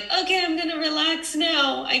be like, okay, I'm going to relax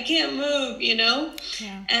now. I can't move,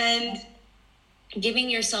 Yeah. And giving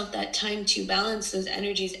yourself that time to balance those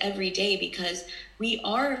energies every day, because we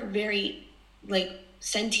are very like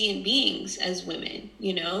sentient beings as women.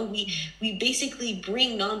 We basically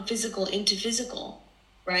bring non-physical into physical,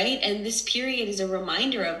 right? And this period is a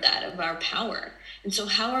reminder of that, of our power. And so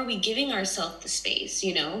how are we giving ourselves the space?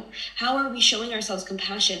 How are we showing ourselves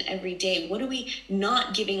compassion every day? What are we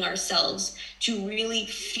not giving ourselves to really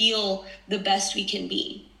feel the best we can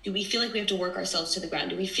be? Do we feel like we have to work ourselves to the ground?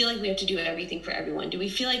 Do we feel like we have to do everything for everyone? Do we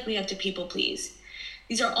feel like we have to people please?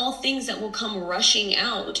 These are all things that will come rushing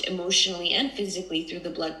out emotionally and physically through the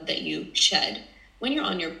blood that you shed when you're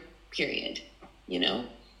on your period,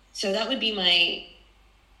 So that would be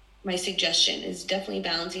my suggestion, is definitely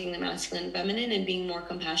balancing the masculine and feminine and being more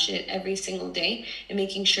compassionate every single day and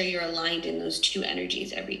making sure you're aligned in those two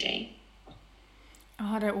energies every day.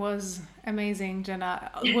 Oh, that was amazing,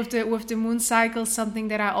 Jena. With the moon cycle, something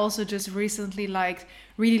that I also just recently like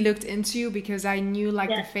really looked into, because I knew like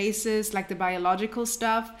the phases, like the biological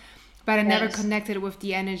stuff, but I never connected with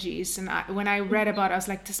the energies. And when I read about it, I was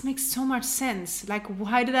like, this makes so much sense. Like,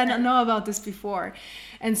 why did I not know about this before?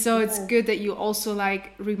 And so it's good that you also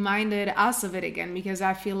like reminded us of it again, because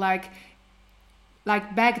I feel like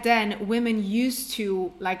back then women used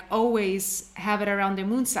to like always have it around their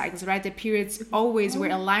moon cycles, right? The periods always were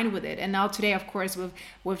aligned with it. And now today, of course,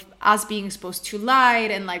 with us being exposed to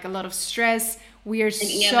light and like a lot of stress, we are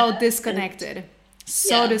so disconnected.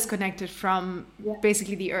 Disconnected from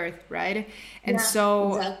basically the earth, right? And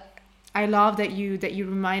so I love that you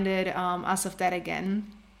reminded us of that again.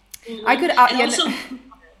 I could and also,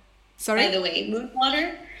 sorry, by the way,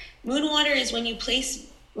 moon water is when you place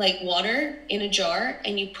like water in a jar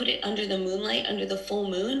and you put it under the moonlight, under the full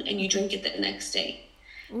moon, and you drink it the next day.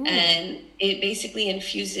 Ooh. And it basically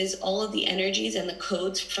infuses all of the energies and the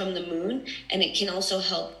codes from the moon, and it can also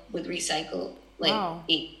help with recycling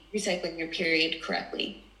your period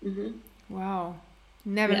correctly. Mm-hmm. Wow.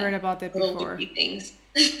 Never heard about that before. Things.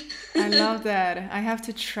 I love that. I have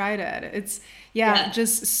to try that. It's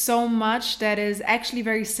just so much that is actually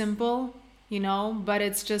very simple, but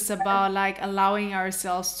it's just about like allowing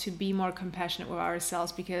ourselves to be more compassionate with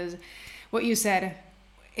ourselves, because what you said,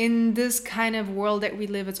 in this kind of world that we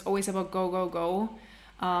live, it's always about go, go, go.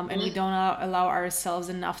 And we don't allow ourselves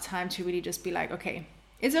enough time to really just be like, okay,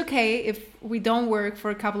 it's okay if we don't work for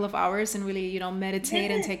a couple of hours and really, meditate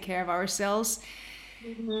and take care of ourselves.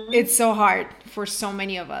 Mm-hmm. It's so hard for so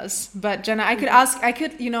many of us. But Jena, I could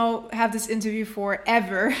have this interview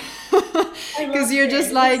forever, because you're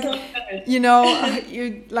just like,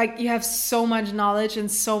 you have so much knowledge and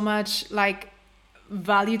so much like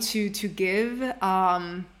value to give.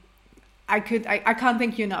 I can't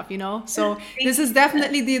thank you enough, so this is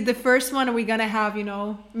definitely the first one we're gonna have,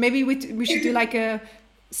 maybe we should do like a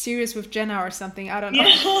series with Jena or something. I don't know.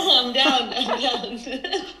 Yeah, I'm down.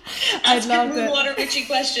 I'd love that. Water witchy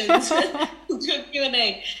questions.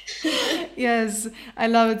 Q&A. Yes, I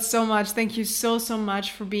love it so much. Thank you so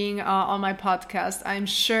much for being on my podcast. I'm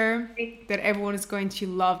sure that everyone is going to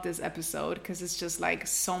love this episode, because it's just like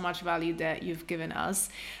so much value that you've given us.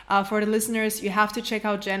 For the listeners, you have to check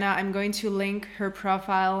out Jena. I'm going to link her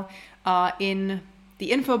profile in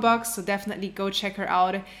the info box, so definitely go check her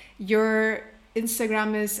out. Your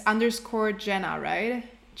Instagram is _Jena, right?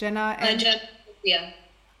 Jena and yeah.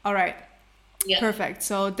 All right. Yeah. Perfect.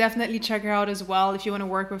 So definitely check her out as well if you want to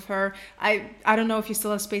work with her. I don't know if you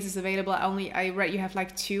still have spaces available. I read you have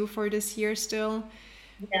like 2 for this year still.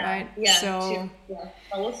 Yeah. Right? Yeah. So 2. Yeah.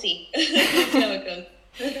 Well, we'll see. We'll see how it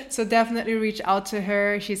goes. So definitely reach out to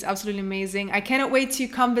her. She's absolutely amazing. I cannot wait to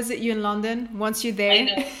come visit you in London once you're there. I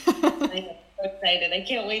know. Excited. I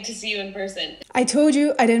can't wait to see you in person. I told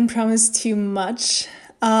you I didn't promise too much.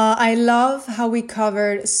 I love how we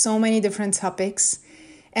covered so many different topics,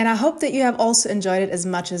 and I hope that you have also enjoyed it as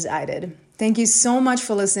much as I did. Thank you so much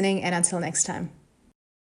for listening, and until next time.